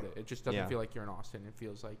put it. It just doesn't feel like you're in Austin. It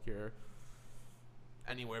feels like you're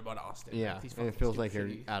anywhere but Austin. Yeah, and it feels like you're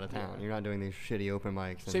out of town. You're not doing these shitty open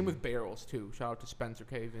mics. Same with Barrels, too. Shout out to Spencer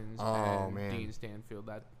Cavins and Dean Stanfield.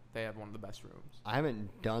 They have one of the best rooms. I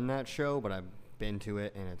haven't done that show, but I've been to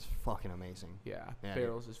it, and it's fucking amazing. Yeah,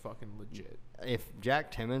 Barrels is fucking legit. If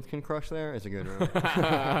Jack Timmons can crush there, it's a good room.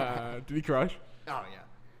 Did he crush? Oh, yeah.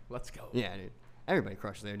 Let's go. Yeah, dude. Everybody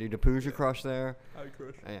crushed there, dude. DePuja crushed there. I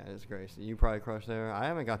crushed. Yeah, it's great. You probably crushed there. I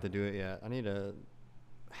haven't got to do it yet. I need to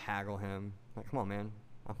haggle him. Like, come on, man.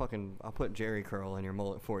 I'll put Jerry curl in your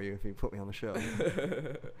mullet for you if you put me on the show.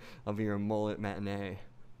 I'll be your mullet matinee.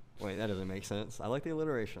 Wait, that doesn't make sense. I like the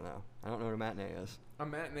alliteration, though. I don't know what a matinee is. A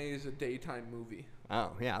matinee is a daytime movie.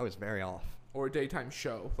 Oh, yeah, I was very off. Or a daytime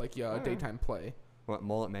show, like a daytime play. What,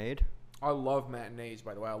 mullet made? I love matinees,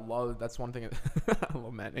 by the way. That's one thing. I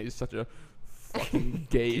love matinees. Such a fucking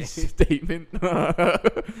gay statement.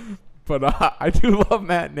 But I do love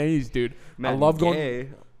matinees, dude. I love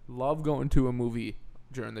going to a movie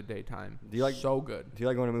during the daytime. So good. Do you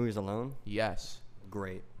like going to movies alone? Yes.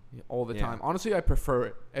 Great. All the time. Honestly, I prefer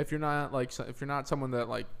it. If you're not someone that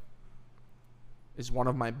like is one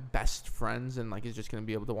of my best friends and like is just gonna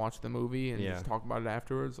be able to watch the movie and just talk about it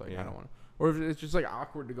afterwards, like I don't want to. Or if it's just like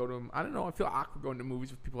awkward to go to them. I don't know. I feel awkward going to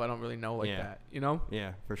movies with people I don't really know like that. You know?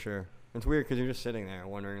 Yeah, for sure. It's weird because you're just sitting there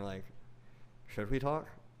wondering like, should we talk?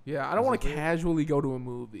 Yeah, I don't want to casually go to a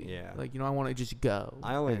movie. Yeah. Like, I want to just go.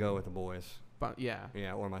 I only go with the boys. But yeah.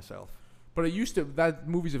 Yeah, or myself. But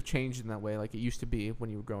movies have changed in that way. Like, it used to be when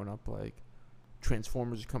you were growing up, like,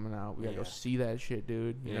 Transformers are coming out. We gotta go see that shit,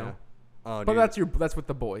 dude. You know? Oh, but that's with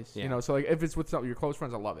the boys. Yeah. You know, so like if it's with some of your close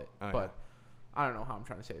friends, I love it. But I don't know how I'm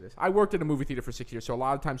trying to say this. I worked at a movie theater for 6 years, so a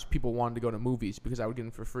lot of times people wanted to go to movies because I would get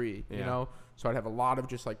them for free. You know? So I'd have a lot of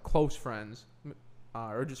just like close friends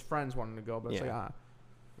or just friends wanting to go, but it's like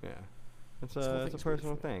Yeah. It's a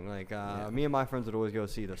personal thing. Like, me and my friends would always go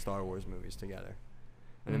see the Star Wars movies together.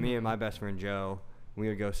 And then me and my best friend Joe, we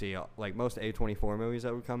would go see, like, most A24 movies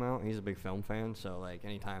that would come out. He's a big film fan, so, like,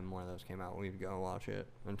 anytime one of those came out, we'd go and watch it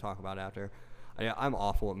and talk about it after. I'm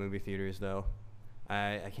awful at movie theaters, though.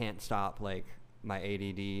 I can't stop, like, my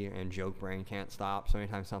ADD and joke brain can't stop. So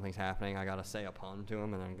anytime something's happening, I got to say a pun to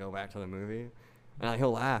him and then go back to the movie. And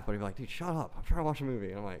he'll laugh, but he'll be like, dude, shut up. I'm trying to watch a movie.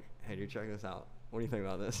 And I'm like, hey, dude, check this out. What do you think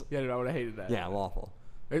about this? Yeah, dude, I would have hated that. Yeah, I'm awful.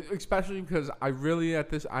 Especially because I really, at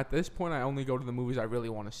this point, I only go to the movies I really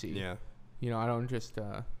want to see. Yeah. You know, I don't just,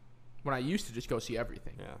 when I used to just go see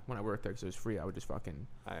everything. Yeah. When I worked there because it was free, I would just fucking.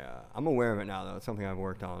 I'm aware of it now, though. It's something I've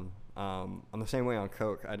worked on. I'm the same way on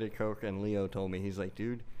Coke. I did Coke, and Leo told me, he's like,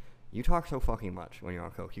 dude, you talk so fucking much when you're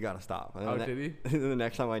on Coke. You got to stop. Oh, did he? The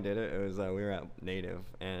next time I did it, it was, we were at Native,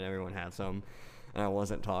 and everyone had some. And I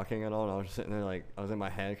wasn't talking at all, and I was just sitting there like, I was in my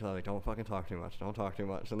head because I was like, don't fucking talk too much, don't talk too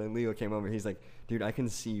much. And then Leo came over, he's like, dude, I can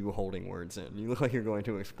see you holding words in. You look like you're going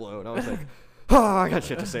to explode. I was like, oh, I got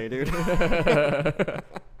shit to say, dude.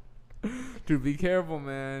 Dude, be careful,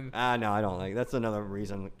 man. No, I don't. Like, that's another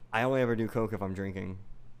reason. I only ever do Coke if I'm drinking.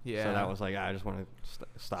 Yeah. So that was like, I just want to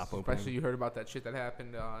stop opening. Especially you heard about that shit that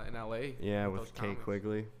happened in L.A. Yeah, with Kate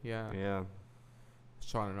Quigley. Yeah. Yeah.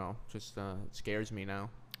 So I don't know. Just it scares me now.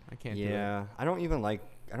 I can't do it. Yeah, I don't even like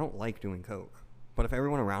I don't like doing coke. But if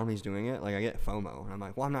everyone around me's doing it, like I get FOMO, and I'm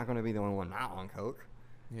like, well, I'm not gonna be the only one not on coke.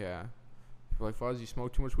 Yeah. Like, Fuzz, you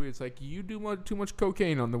smoke too much weed. It's like, you do too much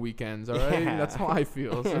cocaine on the weekends, all right? Yeah. That's how I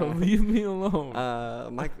feel, so leave me alone.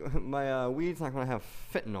 My weed's not going to have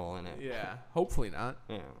fentanyl in it. Yeah, hopefully not.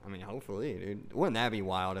 Yeah, I mean, hopefully, dude. Wouldn't that be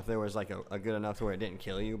wild if there was, like, a good enough to where it didn't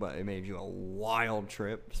kill you, but it made you a wild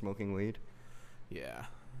trip smoking weed? Yeah.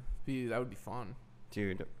 That would be fun.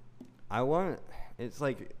 Dude, it's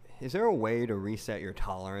like, is there a way to reset your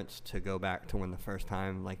tolerance to go back to when the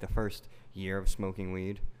first year of smoking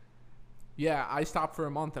weed? Yeah, I stopped for a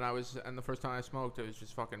month, and the first time I smoked, it was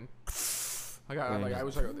just fucking. It was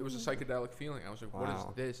a psychedelic feeling. I was like, wow. What is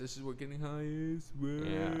this? This is what getting high is.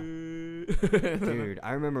 Yeah. Dude,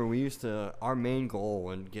 I remember our main goal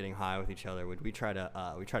when getting high with each other we try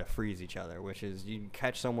to freeze each other, which is you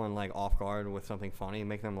catch someone like off guard with something funny and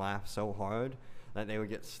make them laugh so hard that they would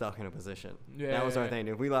get stuck in a position. Yeah, that was our thing.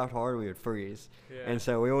 If we laughed hard, we would freeze. Yeah. And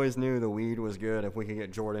so we always knew the weed was good if we could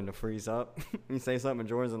get Jordan to freeze up. You say something and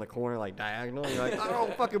Jordan's in the corner like diagonal. You're like,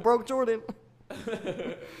 oh, fucking broke Jordan.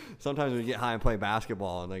 Sometimes we get high and play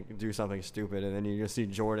basketball and like do something stupid, and then you just see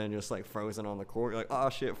Jordan just like frozen on the court. You're like, oh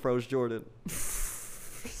shit, froze Jordan.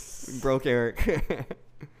 Broke Eric.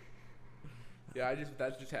 Yeah,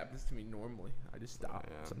 that just happens to me normally. I just stop.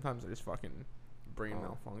 Yeah. Sometimes I just fucking brain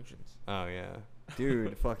malfunctions. Oh yeah.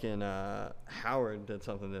 Dude, fucking Howard did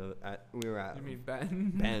something we were at. You mean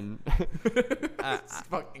Ben? Ben. This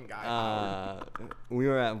fucking guy. Howard. We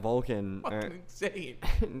were at Vulcan. Fucking insane.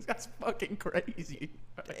 That's fucking crazy.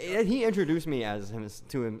 He introduced me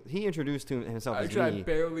to him. He introduced himself as me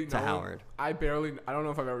to Howard. I don't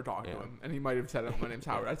know if I've ever talked to him, and he might have said, "My name's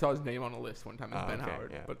Howard." I saw his name on a list one time as Ben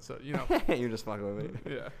Howard. Yeah. But so you know, you're just fucking with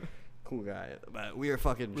me. Yeah. Cool guy, but we were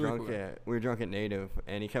fucking drunk. We were drunk at Native,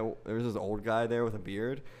 and there was this old guy there with a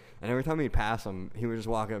beard, and every time he'd pass him, he would just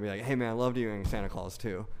walk up and be like, "Hey man, I loved you in Santa Claus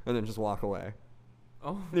 2," and then just walk away.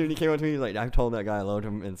 Oh, dude, he came up to me like, "I've told that guy I loved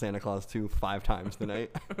him in Santa Claus 2 5 times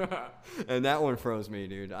tonight," and that one froze me,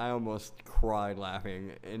 dude. I almost cried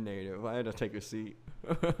laughing in Native. I had to take a seat.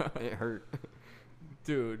 It hurt,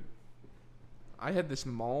 dude. I had this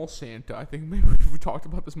mall Santa. I think maybe we talked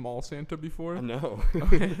about this mall Santa before. No.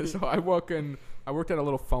 Okay, so I worked at a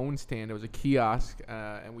little phone stand. It was a kiosk,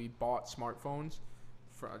 and we bought smartphones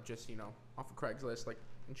for just off of Craigslist, like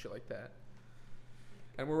and shit like that.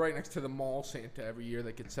 And we're right next to the mall Santa every year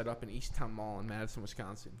that gets set up in Easttown Mall in Madison,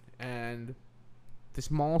 Wisconsin. And this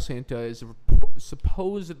mall Santa is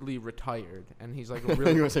supposedly retired, and he's like a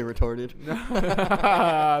really. You want to say retarded?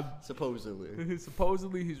 Supposedly.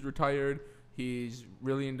 Supposedly he's retired. He's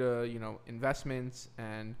really into, investments,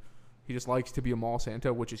 and he just likes to be a mall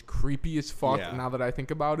Santa, which is creepy as fuck now that I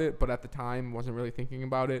think about it. But at the time, wasn't really thinking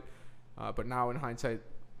about it. But now in hindsight,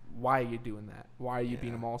 why are you doing that? Why are you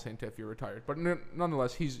being a mall Santa if you're retired? But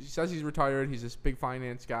nonetheless, he says he's retired. He's this big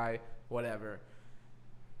finance guy, whatever.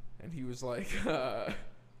 And he was like,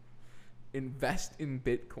 invest in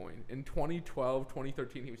Bitcoin. In 2012,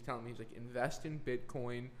 2013, he was telling me, he's like, invest in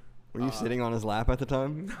Bitcoin. Were you sitting on his lap at the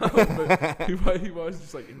time? No, but he was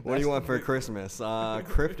just like, what do you want for Christmas?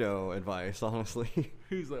 Crypto advice, honestly.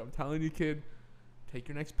 He was like, I'm telling you, kid, take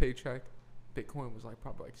your next paycheck. Bitcoin was like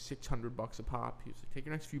probably like $600 a pop. He was like, take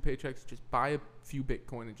your next few paychecks, just buy a few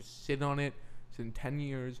Bitcoin and just sit on it. So in 10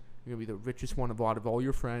 years, you're going to be the richest one out of all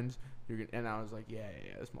your friends. And I was like, yeah,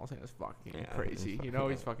 this mall Santa's fucking crazy.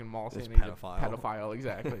 He's fucking mall Santa. He's a pedophile,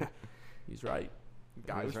 exactly. He's right.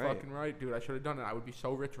 Guy was fucking right, dude. I should have done it. I would be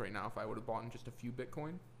so rich right now if I would have bought just a few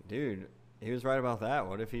Bitcoin. Dude, he was right about that.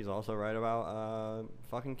 What if he's also right about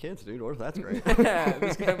fucking kids, dude? What if that's great? Yeah,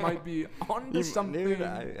 this guy might be onto something. Dude,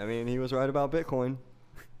 I mean, he was right about Bitcoin.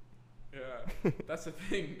 Yeah, that's the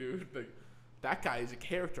thing, dude. Like, that guy is a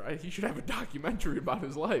character. He should have a documentary about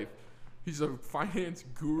his life. He's a finance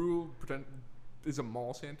guru. Is a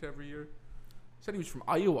mall Santa every year. Said he was from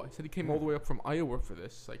Iowa. He said he came all the way up from Iowa for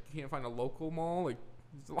this. Like, you can't find a local mall. Like,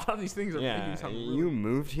 a lot of these things are making something. You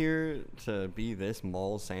moved here to be this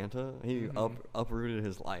mall Santa. He uprooted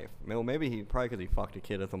his life. Well, maybe because he fucked a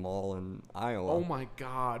kid at the mall in Iowa. Oh my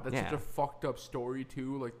God, that's such a fucked up story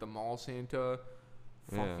too. Like the mall Santa,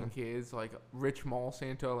 fucking kids. Like rich mall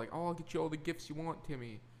Santa. Like, oh, I'll get you all the gifts you want,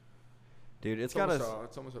 Timmy. Dude, it's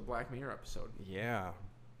almost a Black Mirror episode. Yeah,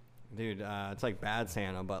 dude, it's like Bad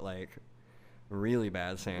Santa, but like. Really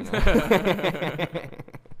bad Santa.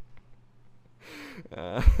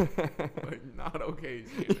 Like not okay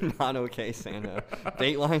Santa. Not okay Santa.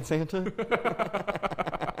 Dateline Santa.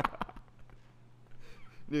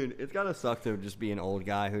 Dude, it's gotta suck to just be an old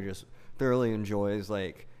guy who just thoroughly enjoys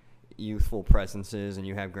like youthful presences and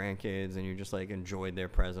you have grandkids and you just like enjoyed their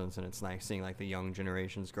presence, and it's nice seeing like the young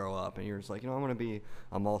generations grow up, and you're just like, I want to be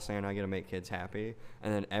a mall Santa, I get to make kids happy,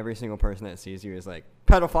 and then every single person that sees you is like,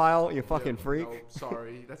 pedophile, you fucking freak. No,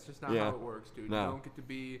 sorry, that's just not how it works, dude. No. You don't get to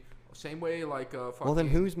be same way like fucking. Well, then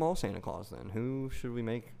who's mall Santa Claus then? Who should we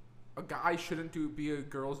make? A guy shouldn't be a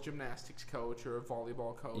girls' gymnastics coach or a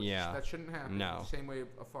volleyball coach. Yeah, that shouldn't happen. No. Same way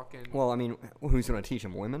a fucking. Well, I mean, who's gonna teach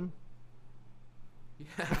them? Women.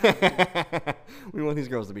 Yeah. We want these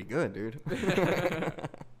girls to be good, dude.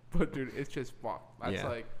 But dude, it's just fuck. That's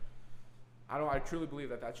like, I truly believe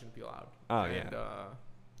that shouldn't be allowed. Oh and,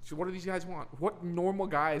 so what do these guys want? What normal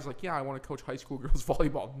guy is like, yeah, I want to coach high school girls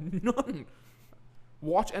volleyball? None.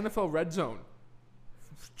 Watch NFL Red Zone.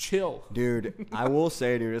 Chill. Dude, I will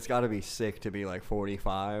say, dude, it's got to be sick to be like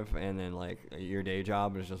 45 and then like your day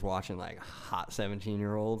job is just watching like hot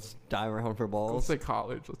 17-year-olds dive around for balls. Let's say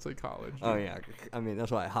college. Dude. Oh, yeah. I mean,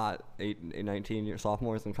 that's why hot 19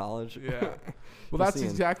 sophomores in college. Yeah. Well, that's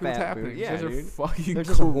exactly what's happening. Yeah, these guys are fucking They're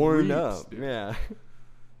just warmed creeps, up. Dude. Yeah.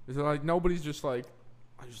 It's like nobody's just like,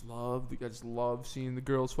 I just love seeing the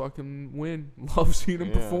girls fucking win. Love seeing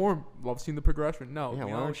them perform. Love seeing the progression. No. Yeah.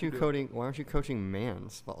 Why aren't you coaching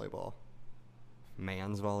man's volleyball?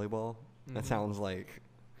 Man's volleyball. Mm-hmm. That sounds like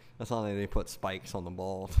they put spikes on the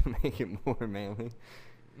ball to make it more manly.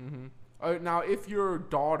 Mm-hmm. Now, if your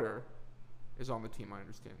daughter is on the team, I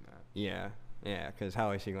understand that. Yeah. Yeah. Because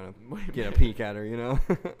how is she gonna get a peek at her? You know,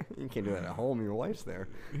 you can't do that at home. Your wife's there.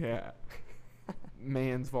 Yeah.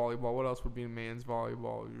 Man's volleyball. What else would be in man's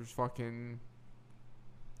volleyball? You're just fucking.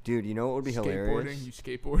 Dude, you know what would be hilarious? You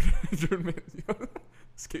skateboard.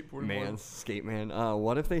 Skateboarding. Skate man.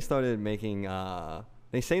 What if they started making?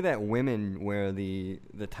 They say that women wear the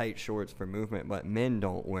tight shorts for movement, but men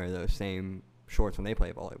don't wear those same shorts when they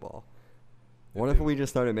play volleyball. What if we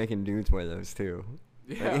just started making dudes wear those too?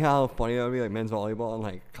 Yeah. Like, you know how funny that would be, like men's volleyball in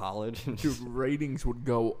like college. Dude, ratings would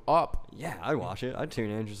go up. Yeah, I'd watch it. I'd tune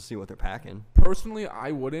in just to see what they're packing. Personally,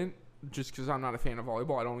 I wouldn't, just because I'm not a fan of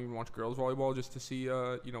volleyball. I don't even watch girls volleyball just to see,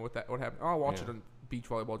 what happened. I'll watch it on beach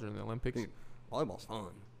volleyball during the Olympics. Dude, volleyball's fun.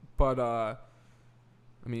 But I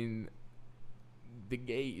mean, the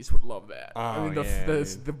gays would love that. Oh, I mean,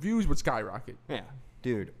 the views would skyrocket. Yeah,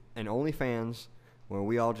 dude, and OnlyFans where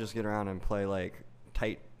we all just get around and play like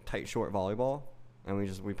tight short volleyball. And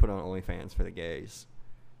we put on OnlyFans for the gays.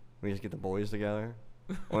 We just get the boys together.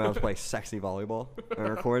 We all just play sexy volleyball and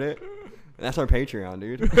record it. And that's our Patreon,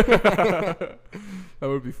 dude. That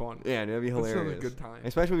would be fun. Yeah, dude, that'd be hilarious. That sounds like a good time.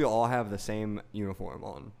 Especially if we all have the same uniform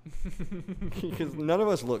on. Because none of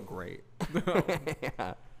us look great. No.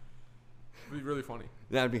 Yeah. It'd be really funny.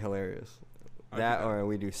 That'd be hilarious. That or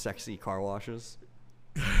we do sexy car washes.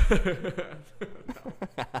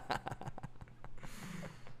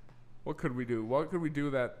 What could we do? What could we do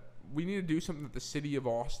that we need to do something that the city of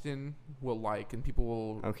Austin will like and people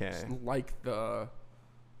will like the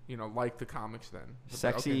comics then.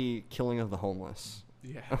 Sexy killing of the homeless.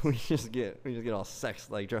 Yeah. we just get all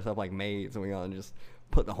dressed up like maids and we all just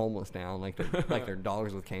put the homeless down like they're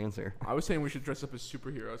dogs with cancer. I was saying we should dress up as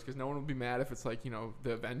superheroes because no one will be mad if it's like,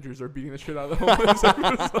 the Avengers are beating the shit out of the homeless. I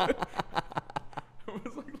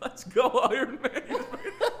was like, let's go, Iron Man.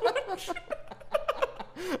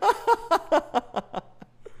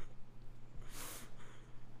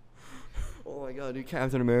 Oh my god, dude,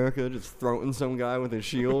 Captain America just throwing some guy with his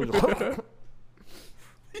shield.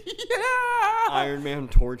 Yeah! Iron Man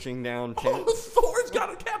torching down tents. Oh, Thor's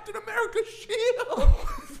got a Captain America shield!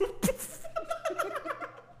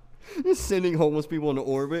 Just sending homeless people into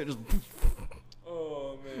orbit. Just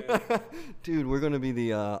oh, man. Dude, we're going to be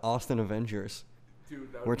the Austin Avengers. Dude,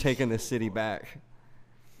 we're taking the city back.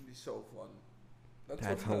 It'd be so fun.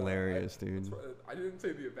 That's hilarious, dude. I didn't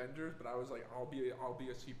say the Avengers, but I was like, I'll be a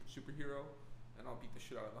superhero, and I'll beat the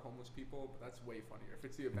shit out of the homeless people. But that's way funnier. If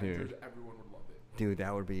it's the Avengers, everyone would love it. Dude,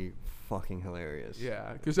 that would be fucking hilarious.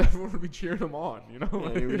 Yeah, because everyone would be cheering them on, Yeah,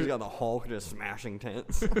 dude, we just got the Hulk just smashing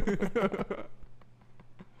tents.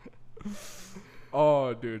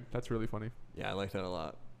 Oh, dude, that's really funny. Yeah, I like that a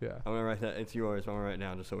lot. Yeah. I'm gonna write that. It's yours. I'm gonna write it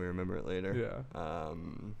down just so we remember it later. Yeah.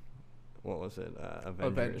 What was it?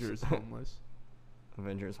 Avengers homeless.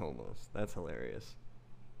 Avengers homeless. That's hilarious.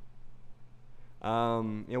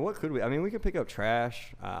 Yeah, what could we? I mean, we could pick up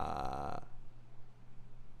trash.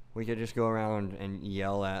 We could just go around and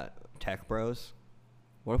yell at tech bros.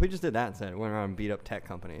 What if we just did that instead? Went around and beat up tech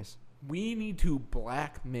companies. We need to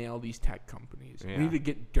blackmail these tech companies. Yeah. We need to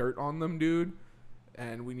get dirt on them, dude.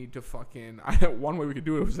 And we need to fucking... one way we could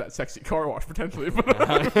do it was that sexy car wash, potentially.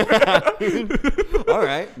 All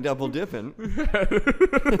right, double dipping.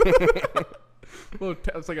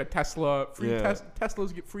 It's like a Tesla.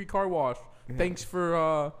 Teslas get free car wash. Yeah. Thanks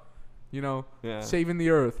for, saving the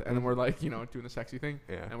earth. And then we're like, doing the sexy thing.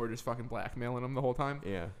 Yeah. And we're just fucking blackmailing them the whole time.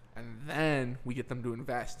 Yeah. And then we get them to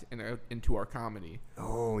invest into our comedy.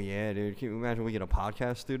 Oh, yeah, dude. Can you imagine we get a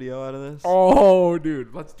podcast studio out of this? Oh,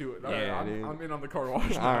 dude. Let's do it. Yeah, dude. I'm in on the car wash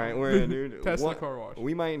now. All right, we're in, dude. Tesla car wash.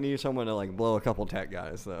 We might need someone to, blow a couple tech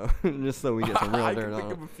guys, though. Just so we get some real dirt on them. I can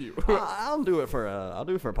think of a few. I'll do it for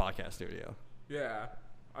a podcast studio. Yeah.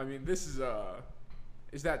 I mean, this is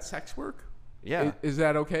that sex work? Yeah. Is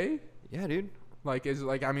that okay? Yeah, dude.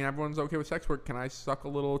 Everyone's okay with sex work. Can I suck a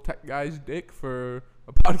little tech guy's dick for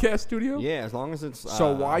a podcast studio? Yeah, as long as it's...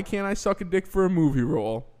 So why can't I suck a dick for a movie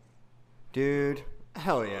role? Dude,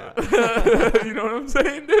 hell yeah. You know what I'm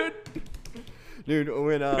saying, dude? Dude,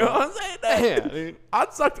 when... you know what I'm saying? Yeah, dude.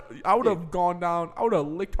 I would have gone down... I would have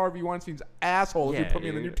licked Harvey Weinstein's asshole if he put me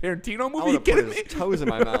in the new Tarantino movie. I would have put his toes in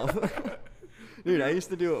my mouth. Dude, I used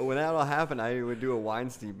to do it... When that all happened, I would do a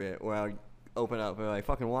Weinstein bit where I would open up and be like,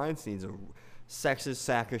 fucking Weinstein's a... sexist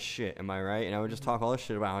sack of shit, am I right? And I would just talk all this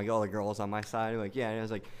shit about like all the girls on my side. Like, yeah, and I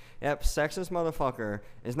was like, yep, sexist motherfucker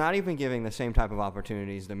is not even giving the same type of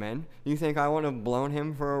opportunities to men. You think I would have blown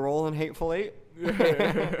him for a role in Hateful Eight?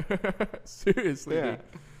 Seriously, yeah. Dude.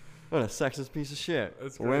 What a sexist piece of shit.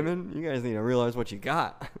 That's great. Women, you guys need to realize what you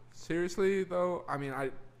got. Seriously, though, I mean,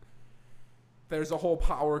 there's a whole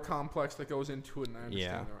power complex that goes into it, and I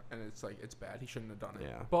understand that, and it's like, it's bad. He shouldn't have done it.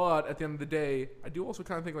 Yeah. But at the end of the day, I do also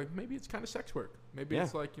kind of think, like, maybe it's kind of sex work. Maybe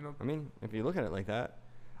it's like, I mean, if you look at it like that,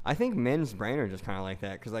 I think men's brain are just kind of like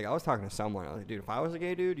that. Because, I was talking to someone. I was like, dude, if I was a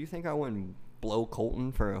gay dude, you think I wouldn't blow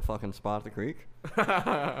Colton for a fucking spot at the creek?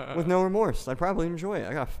 With no remorse. I'd probably enjoy it.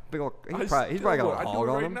 I got a big old... He's probably got a hog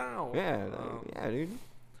on him. Now. Yeah. Yeah, dude.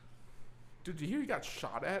 Dude, did you hear he got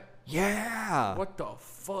shot at? Yeah. What the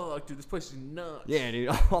fuck? Dude, this place is nuts. Yeah, dude.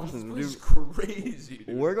 This place is crazy,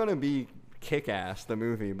 dude. We're going to be Kick-Ass, the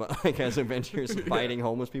movie, but as Avengers fighting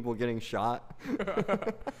homeless people getting shot.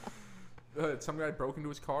 Some guy broke into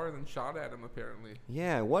his car and then shot at him, apparently.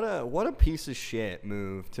 Yeah, what a piece of shit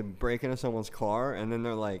move to break into someone's car, and then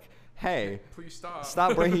they're like, hey, please stop.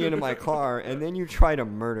 Stop breaking into my car, and then you try to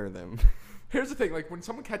murder them. Here's the thing, when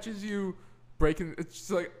someone catches you breaking, it's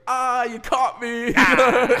just like, you caught me.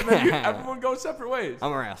 And then everyone goes separate ways.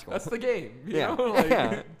 I'm a rascal. That's the game. You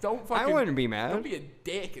know? Don't fucking... I wouldn't be mad. Don't be a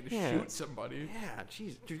dick and shoot somebody. Yeah,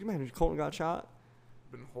 jeez. Dude, you imagine if Colton got shot?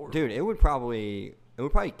 Been horrible. Dude, it would probably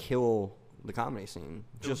kill the comedy scene.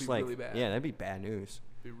 Just like, really bad. Yeah, that'd be bad news.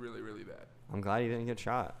 It'd be really, really bad. I'm glad he didn't get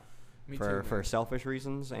shot. Me too, for selfish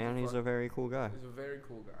reasons, and he's a very cool guy. He's a very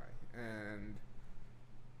cool guy, and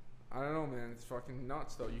I don't know, man. It's fucking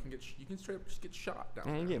nuts, though. You can straight up just get shot down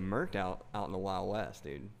there. And you get murked out in the Wild West,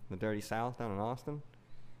 dude. The dirty South down in Austin.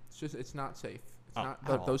 It's not safe. It's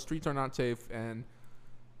not. Those streets are not safe, and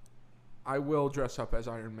I will dress up as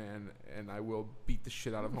Iron Man, and I will beat the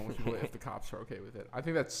shit out of homeless people if the cops are okay with it. I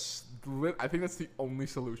think that's the only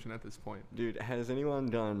solution at this point. Dude, has anyone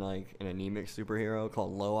done like an anemic superhero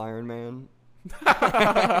called Low Iron Man?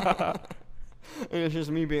 And it's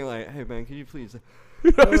just me being like, "Hey man, can you please?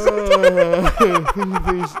 Can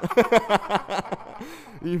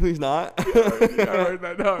you please not?" Yeah, I heard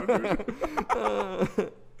that down,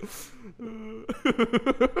 dude.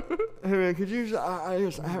 Hey man, could you just, I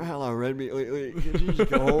haven't had a lot of red meat lately. Could you just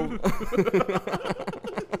go home?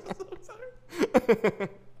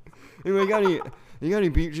 Anyway, you got any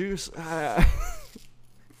beet juice? I've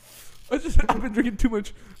been drinking too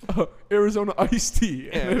much Arizona iced tea.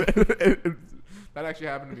 Yeah. And that actually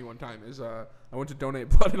happened to me one time. I went to donate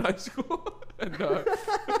blood in high school, and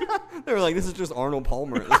they were like, "This is just Arnold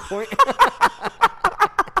Palmer at this point."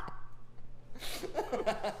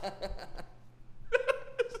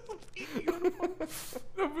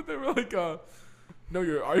 No, but they were like, "No,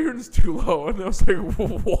 your iron's too low," and I was like,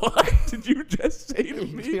 "What did you just say to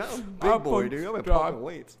me?" Yeah, I'm a big boy, dude. I'm pumping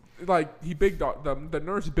weights. Like he big dog. The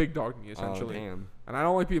nurse big dogged me essentially. Oh damn! And I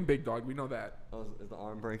don't like being big dog. We know that. Oh, is the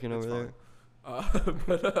arm breaking over there?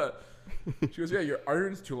 But she goes, "Yeah, your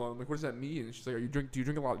iron's too low." I'm like, "What does that mean?" And she's like, "Do you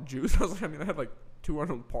drink a lot of juice?" I was like, "I mean, I had like 2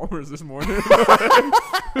 Arnold Palmers this morning."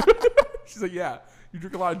 She's like, "Yeah, you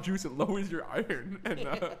drink a lot of juice, it lowers your iron." And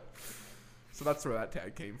so that's where that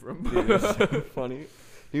tag came from. Dude, it's so funny.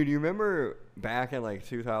 Dude, you remember back in like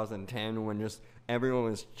 2010 when just everyone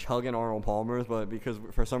was chugging Arnold Palmers, but because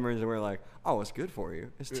for some reason we were like, "Oh, it's good for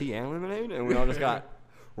you. It's tea and lemonade," and we all just got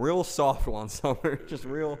real soft one summer. Just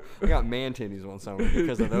real. We got man titties one summer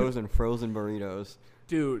because of those and frozen burritos.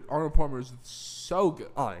 Dude, Arnold Palmer's so good.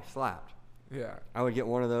 Oh, they slapped. Yeah. I would get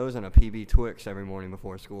one of those and a PB Twix every morning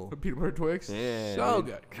before school. A peanut butter Twix? Yeah. So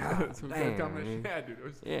dude. good. God, Some damn, good combination. man.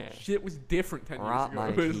 Yeah, dude. Shit was different 10 years Rot ago. my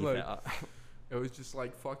It was teeth like, out. it was just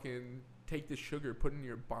like fucking take the sugar, put it in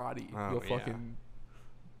your body. Oh, You'll fucking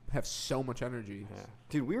have so much energy. Yeah.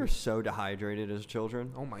 Dude, we were so dehydrated as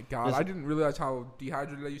children. Oh my god, I didn't realize how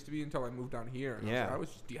dehydrated I used to be until I moved down here. And I was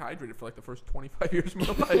just dehydrated for like the first 25 years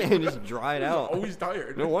of my life. And just dried out. Always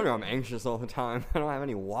tired. No wonder I'm anxious all the time. I don't have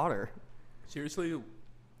any water. Seriously,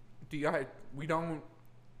 we don't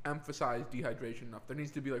emphasize dehydration enough. There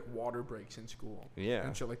needs to be like water breaks in school. Yeah.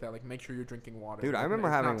 And shit like that. Like make sure you're drinking water. Dude, I remember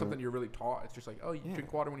it's having not something you're really taught. It's just like, oh, you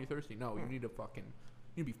drink water when you're thirsty. No, you need to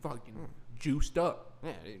be fucking juiced up.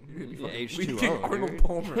 Yeah, dude. H2O. Arnold dude.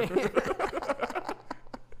 Palmer.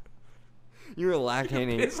 You were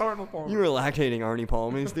lactating. It's Arnold Palmer. You were lactating Arnie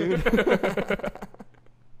Palmies, dude.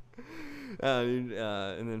 Dude,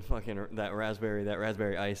 and then fucking that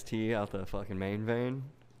raspberry iced tea out the fucking main vein.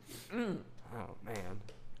 Oh man,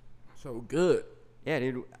 so good. Yeah,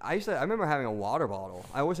 dude. I remember having a water bottle.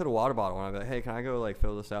 I always had a water bottle, and I'd be like, "Hey, can I go like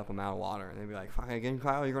fill this up? I'm out of water." And they'd be like, "Fine, again,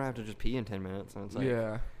 Kyle, you're gonna have to just pee in 10 minutes." And it's like,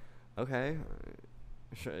 yeah, okay.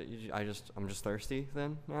 I'm just thirsty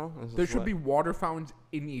then now. There should be water fountains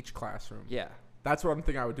in each classroom. Yeah. That's what I'm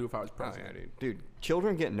thinking I would do if I was president. Oh, yeah, dude.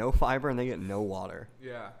 Children get no fiber and they get no water.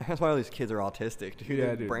 Yeah. That's why all these kids are autistic, dude. Yeah,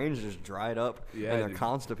 Their dude. brains are just dried up and they're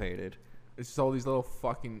constipated. It's just all these little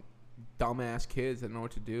fucking dumbass kids that know what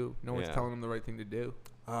to do. No one's telling them the right thing to do.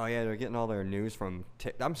 Oh, yeah, they're getting all their news from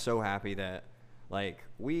I'm so happy that, like,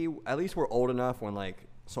 at least we're old enough when, like,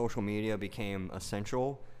 social media became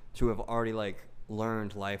essential to have already, like,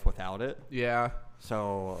 learned life without it. Yeah.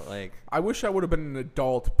 So, like... I wish I would have been an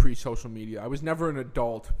adult pre-social media. I was never an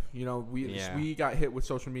adult. You know, we got hit with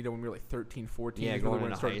social media when we were like 13, 14. Yeah, going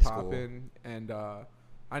when into high started school. popping. And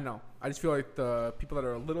I know. I just feel like the people that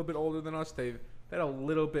are a little bit older than us, they had a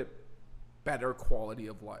little bit better quality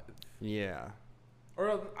of life. Yeah.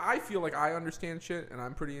 Or I feel like I understand shit, and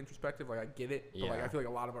I'm pretty introspective. Like, I get it. But, like, Yeah. I feel like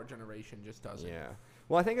a lot of our generation just doesn't. Yeah.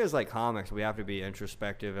 Well, I think as like comics, we have to be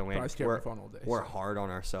introspective and we're hard on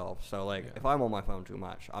ourselves. So like, if I'm on my phone too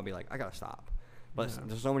much, I'll be like, I gotta stop. But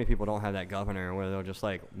there's so many people don't have that governor where they'll just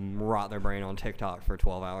like rot their brain on TikTok for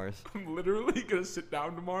 12 hours. I'm literally gonna sit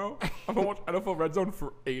down tomorrow. I'm gonna watch NFL Red Zone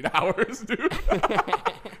for 8 hours, dude. I'm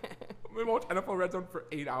gonna watch NFL Red Zone for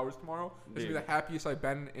 8 hours tomorrow. This will be the happiest I've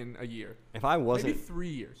been in a year. If I wasn't, maybe 3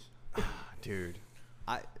 years. Dude.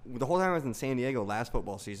 The whole time I was in San Diego last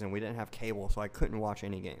football season, we didn't have cable, so I couldn't watch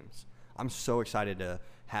any games. I'm so excited to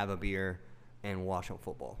have a beer and watch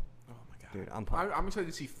football. Oh my god, dude, I'm pumped. I'm excited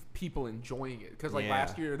to see people enjoying it because like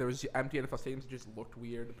last year there was empty NFL stadiums. It just looked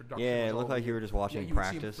weird. The production. Yeah, it looked like you were just watching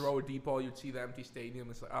practice. You would see him throw a deep ball. You'd see the empty stadium.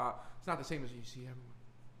 It's like it's not the same as you see everyone.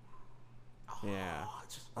 Yeah.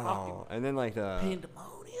 It's just and then like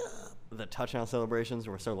pandemonium. The touchdown celebrations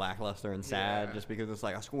were so lackluster and sad just because it's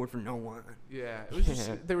like I scored for no one. Yeah, it was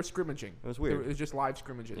just they were scrimmaging. It was weird. It was just live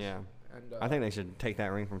scrimmages. Yeah, and I think they should take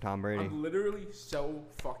that ring from Tom Brady. I'm literally so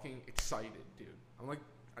fucking excited, dude. I'm like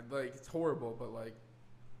it's horrible, but like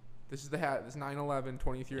this is this 9/11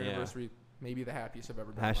 20th year anniversary, maybe the happiest I've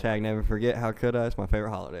ever been. Hashtag never forget. How could I? It's my favorite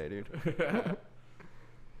holiday, dude.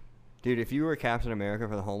 Dude, if you were Captain America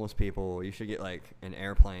for the homeless people, you should get like an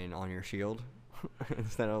airplane on your shield.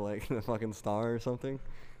 Instead of like the fucking star or something.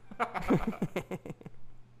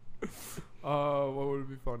 What would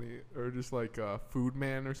be funny? Or just like Food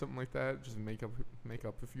Man or something like that. Just make up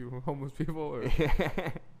a few homeless people. Or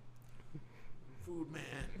Food Man.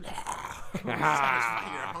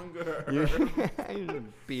 Satisfy your hunger. You're just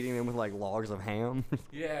beating them with like logs of ham.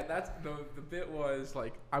 Yeah, that's the bit was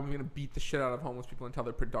like I'm gonna beat the shit out of homeless people until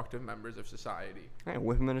they're productive members of society. Hey,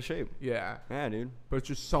 whip them into shape. Yeah. Yeah, dude. But it's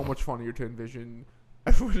just so much funnier to envision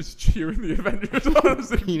everyone just cheering the Avengers on us.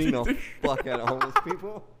 Beating the fuck out of homeless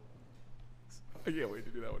people. I can't wait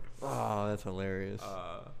to do that one. Oh, that's hilarious.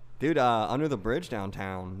 Dude, under the bridge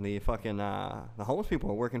downtown, the fucking the homeless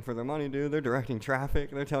people are working for their money, dude. They're directing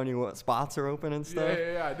traffic. They're telling you what spots are open and stuff.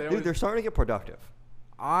 Yeah. Dude, they're starting to get productive.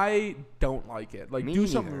 I don't like it. Like, do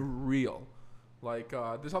something neither. real. Like,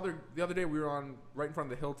 the other day we were on right in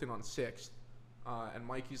front of the Hilton on 6th, and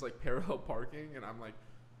Mikey's like parallel parking, and I'm like,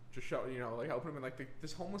 just helping him, and like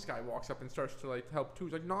this homeless guy walks up and starts to like help too.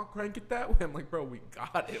 He's like, "No, crank it that way." I'm like, "Bro, we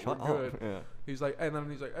got it. We're good." Yeah. He's like, and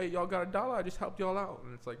then he's like, "Hey, y'all got $1? I just helped y'all out."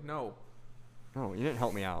 And it's like, no. No, you didn't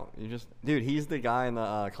help me out. You just, dude, he's the guy in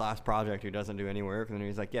the class project who doesn't do any work, and then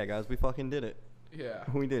he's like, "Yeah, guys, we fucking did it. Yeah,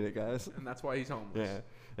 we did it, guys." And that's why he's homeless. Yeah.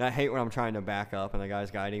 And I hate when I'm trying to back up and the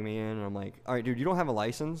guy's guiding me in, and I'm like, "All right, dude, you don't have a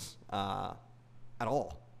license at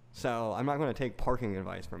all, so I'm not going to take parking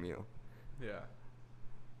advice from you." Yeah.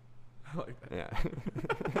 I like that.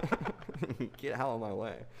 Yeah. Get out of my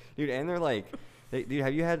way. Dude, and they're like, dude,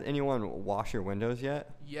 have you had anyone wash your windows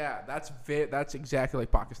yet? Yeah, that's exactly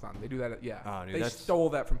like Pakistan. They do that. Yeah. Oh, dude, they stole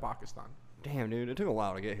that from Pakistan. Damn, dude, it took a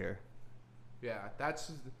while to get here. Yeah,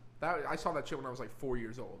 I saw that shit when I was like 4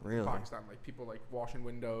 years old. Really? In Pakistan, like people like washing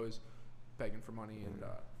windows, begging for money, and.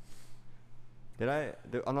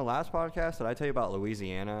 On the last podcast, did I tell you about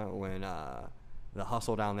Louisiana when the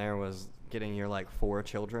hustle down there was getting your like 4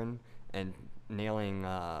 children and nailing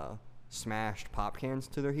smashed pop cans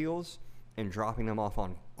to their heels and dropping them off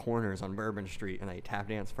on corners on Bourbon Street, and they tap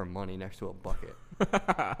dance for money next to a bucket.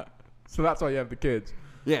 So that's why you have the kids.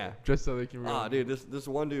 Yeah. Just so they can dude, this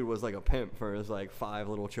one dude was like a pimp for his like 5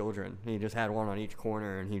 little children. He just had one on each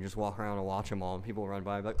corner, and he'd just walk around and watch them all, and people run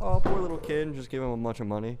by and be like, oh, poor little kid, and just give him a bunch of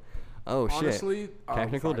money. Oh, honestly, shit.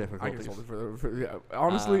 Technical difficulties. I can hold it yeah.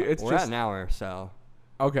 Honestly, it's we're just... at an hour, so...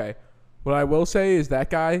 Okay. What I will say is that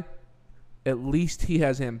guy, at least he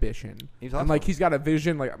has ambition. He's awesome. And, like, he's got a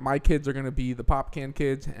vision. Like, my kids are going to be the pop can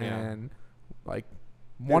kids, and, like...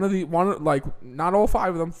 not all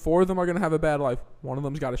 5 of them, 4 of them are going to have a bad life. One of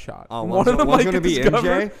them's got a shot. Oh, one's going to be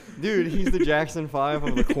MJ? Dude, he's the Jackson 5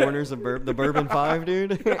 of the corners of the Bourbon 5,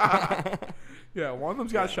 dude. Yeah, one of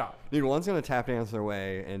them's got a shot. Dude, one's going to tap dance their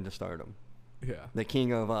way into stardom. Yeah. The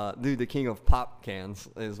king of, the king of pop cans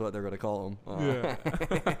is what they're going to call him.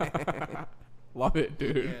 Yeah. Love it,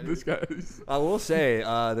 dude. Yeah, this guy's... I will say,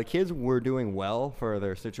 the kids were doing well for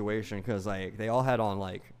their situation because, like, they all had on,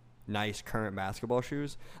 like, nice current basketball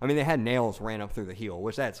shoes. I mean, they had nails ran up through the heel,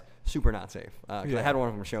 which that's super not safe. I had one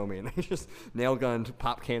of them show me, and they just nail gunned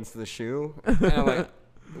pop cans to the shoe. And I'm like,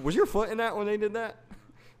 was your foot in that when they did that?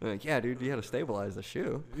 They're like, yeah, dude, you had to stabilize the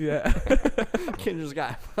shoe. Yeah. Kid just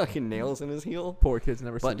got fucking nails in his heel. Poor kid's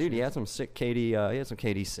never seen. But dude, he had some sick KD. He had some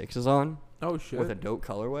KD 6s on. Oh shit. With a dope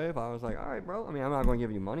colorway. I was like, all right, bro. I mean, I'm not going to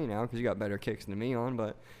give you money now because you got better kicks than me on,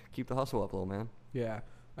 but keep the hustle up, little man. Yeah.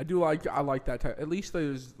 I like that type. At least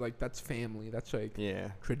there's like that's family. That's like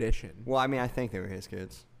tradition. Well, I mean, I think they were his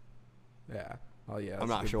kids. Yeah. Oh yeah. I'm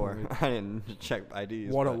not sure. I didn't check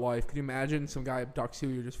IDs. What a life! Could you imagine some guy abducts you?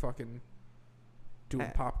 You're just fucking doing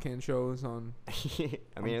pop can shows on.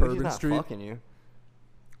 I mean, on Bourbon he's not Street. Fucking you,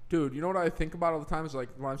 dude. You know what I think about all the time is like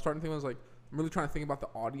when I'm starting to think, I was like, I'm really trying to think about the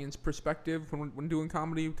audience perspective when doing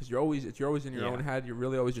comedy because you're always in your own head. You're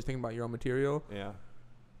really always just thinking about your own material. Yeah.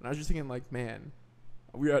 And I was just thinking like, man.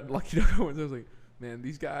 We were at Lucky Duck Owens. I was like, man,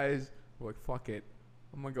 these guys were like, fuck it.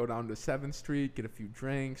 I'm going to go down to 7th Street, get a few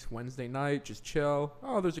drinks, Wednesday night, just chill.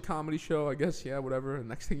 Oh, there's a comedy show, I guess. Yeah, whatever. And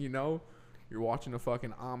next thing you know, you're watching a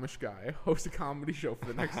fucking Amish guy host a comedy show for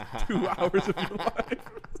the next 2 hours of your life.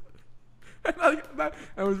 And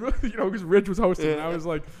I was really, because Rich was hosting, and I was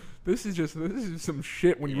like, this is some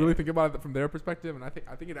shit when you really think about it from their perspective. And I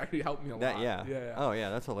think it actually helped me a lot. Yeah. Oh, yeah,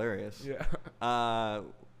 that's hilarious. Yeah.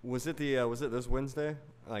 Was it this Wednesday?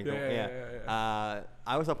 I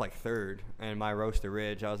was up like 3rd in my roast to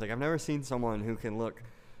Ridge. I was like, I've never seen someone who can look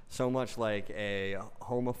so much like a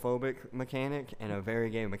homophobic mechanic and a very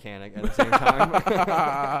gay mechanic at the same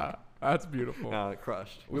time. That's beautiful. No, it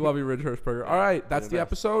crushed. We love you, Ridge Hirschberger. All right, that's the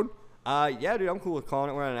episode. Yeah, dude, I'm cool with calling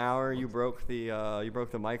it. We're at an hour. You broke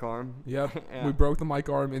the mic arm. Yep, yeah. We broke the mic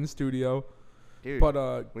arm in studio. Dude,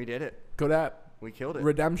 but we did it. Go that. We killed it.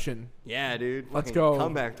 Redemption. Yeah, dude. Let's go.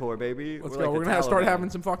 Comeback tour, baby. Let's go. We're going to start having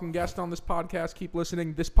some fucking guests on this podcast. Keep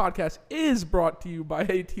listening. This podcast is brought to you by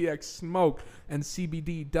ATX Smoke and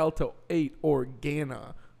CBD Delta 8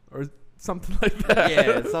 Organa or something like that.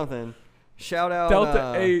 Yeah, it's something. Shout out.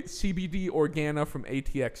 Delta 8 CBD Organa from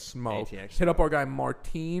ATX Smoke. Hit up our guy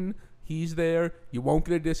Martine. He's there. You won't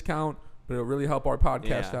get a discount, but it'll really help our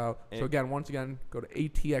podcast out. So once again, go to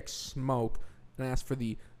ATX Smoke and ask for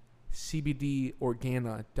the CBD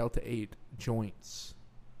Organa Delta 8 joints.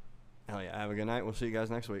 Hell yeah. Have a good night. We'll see you guys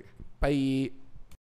next week. Bye.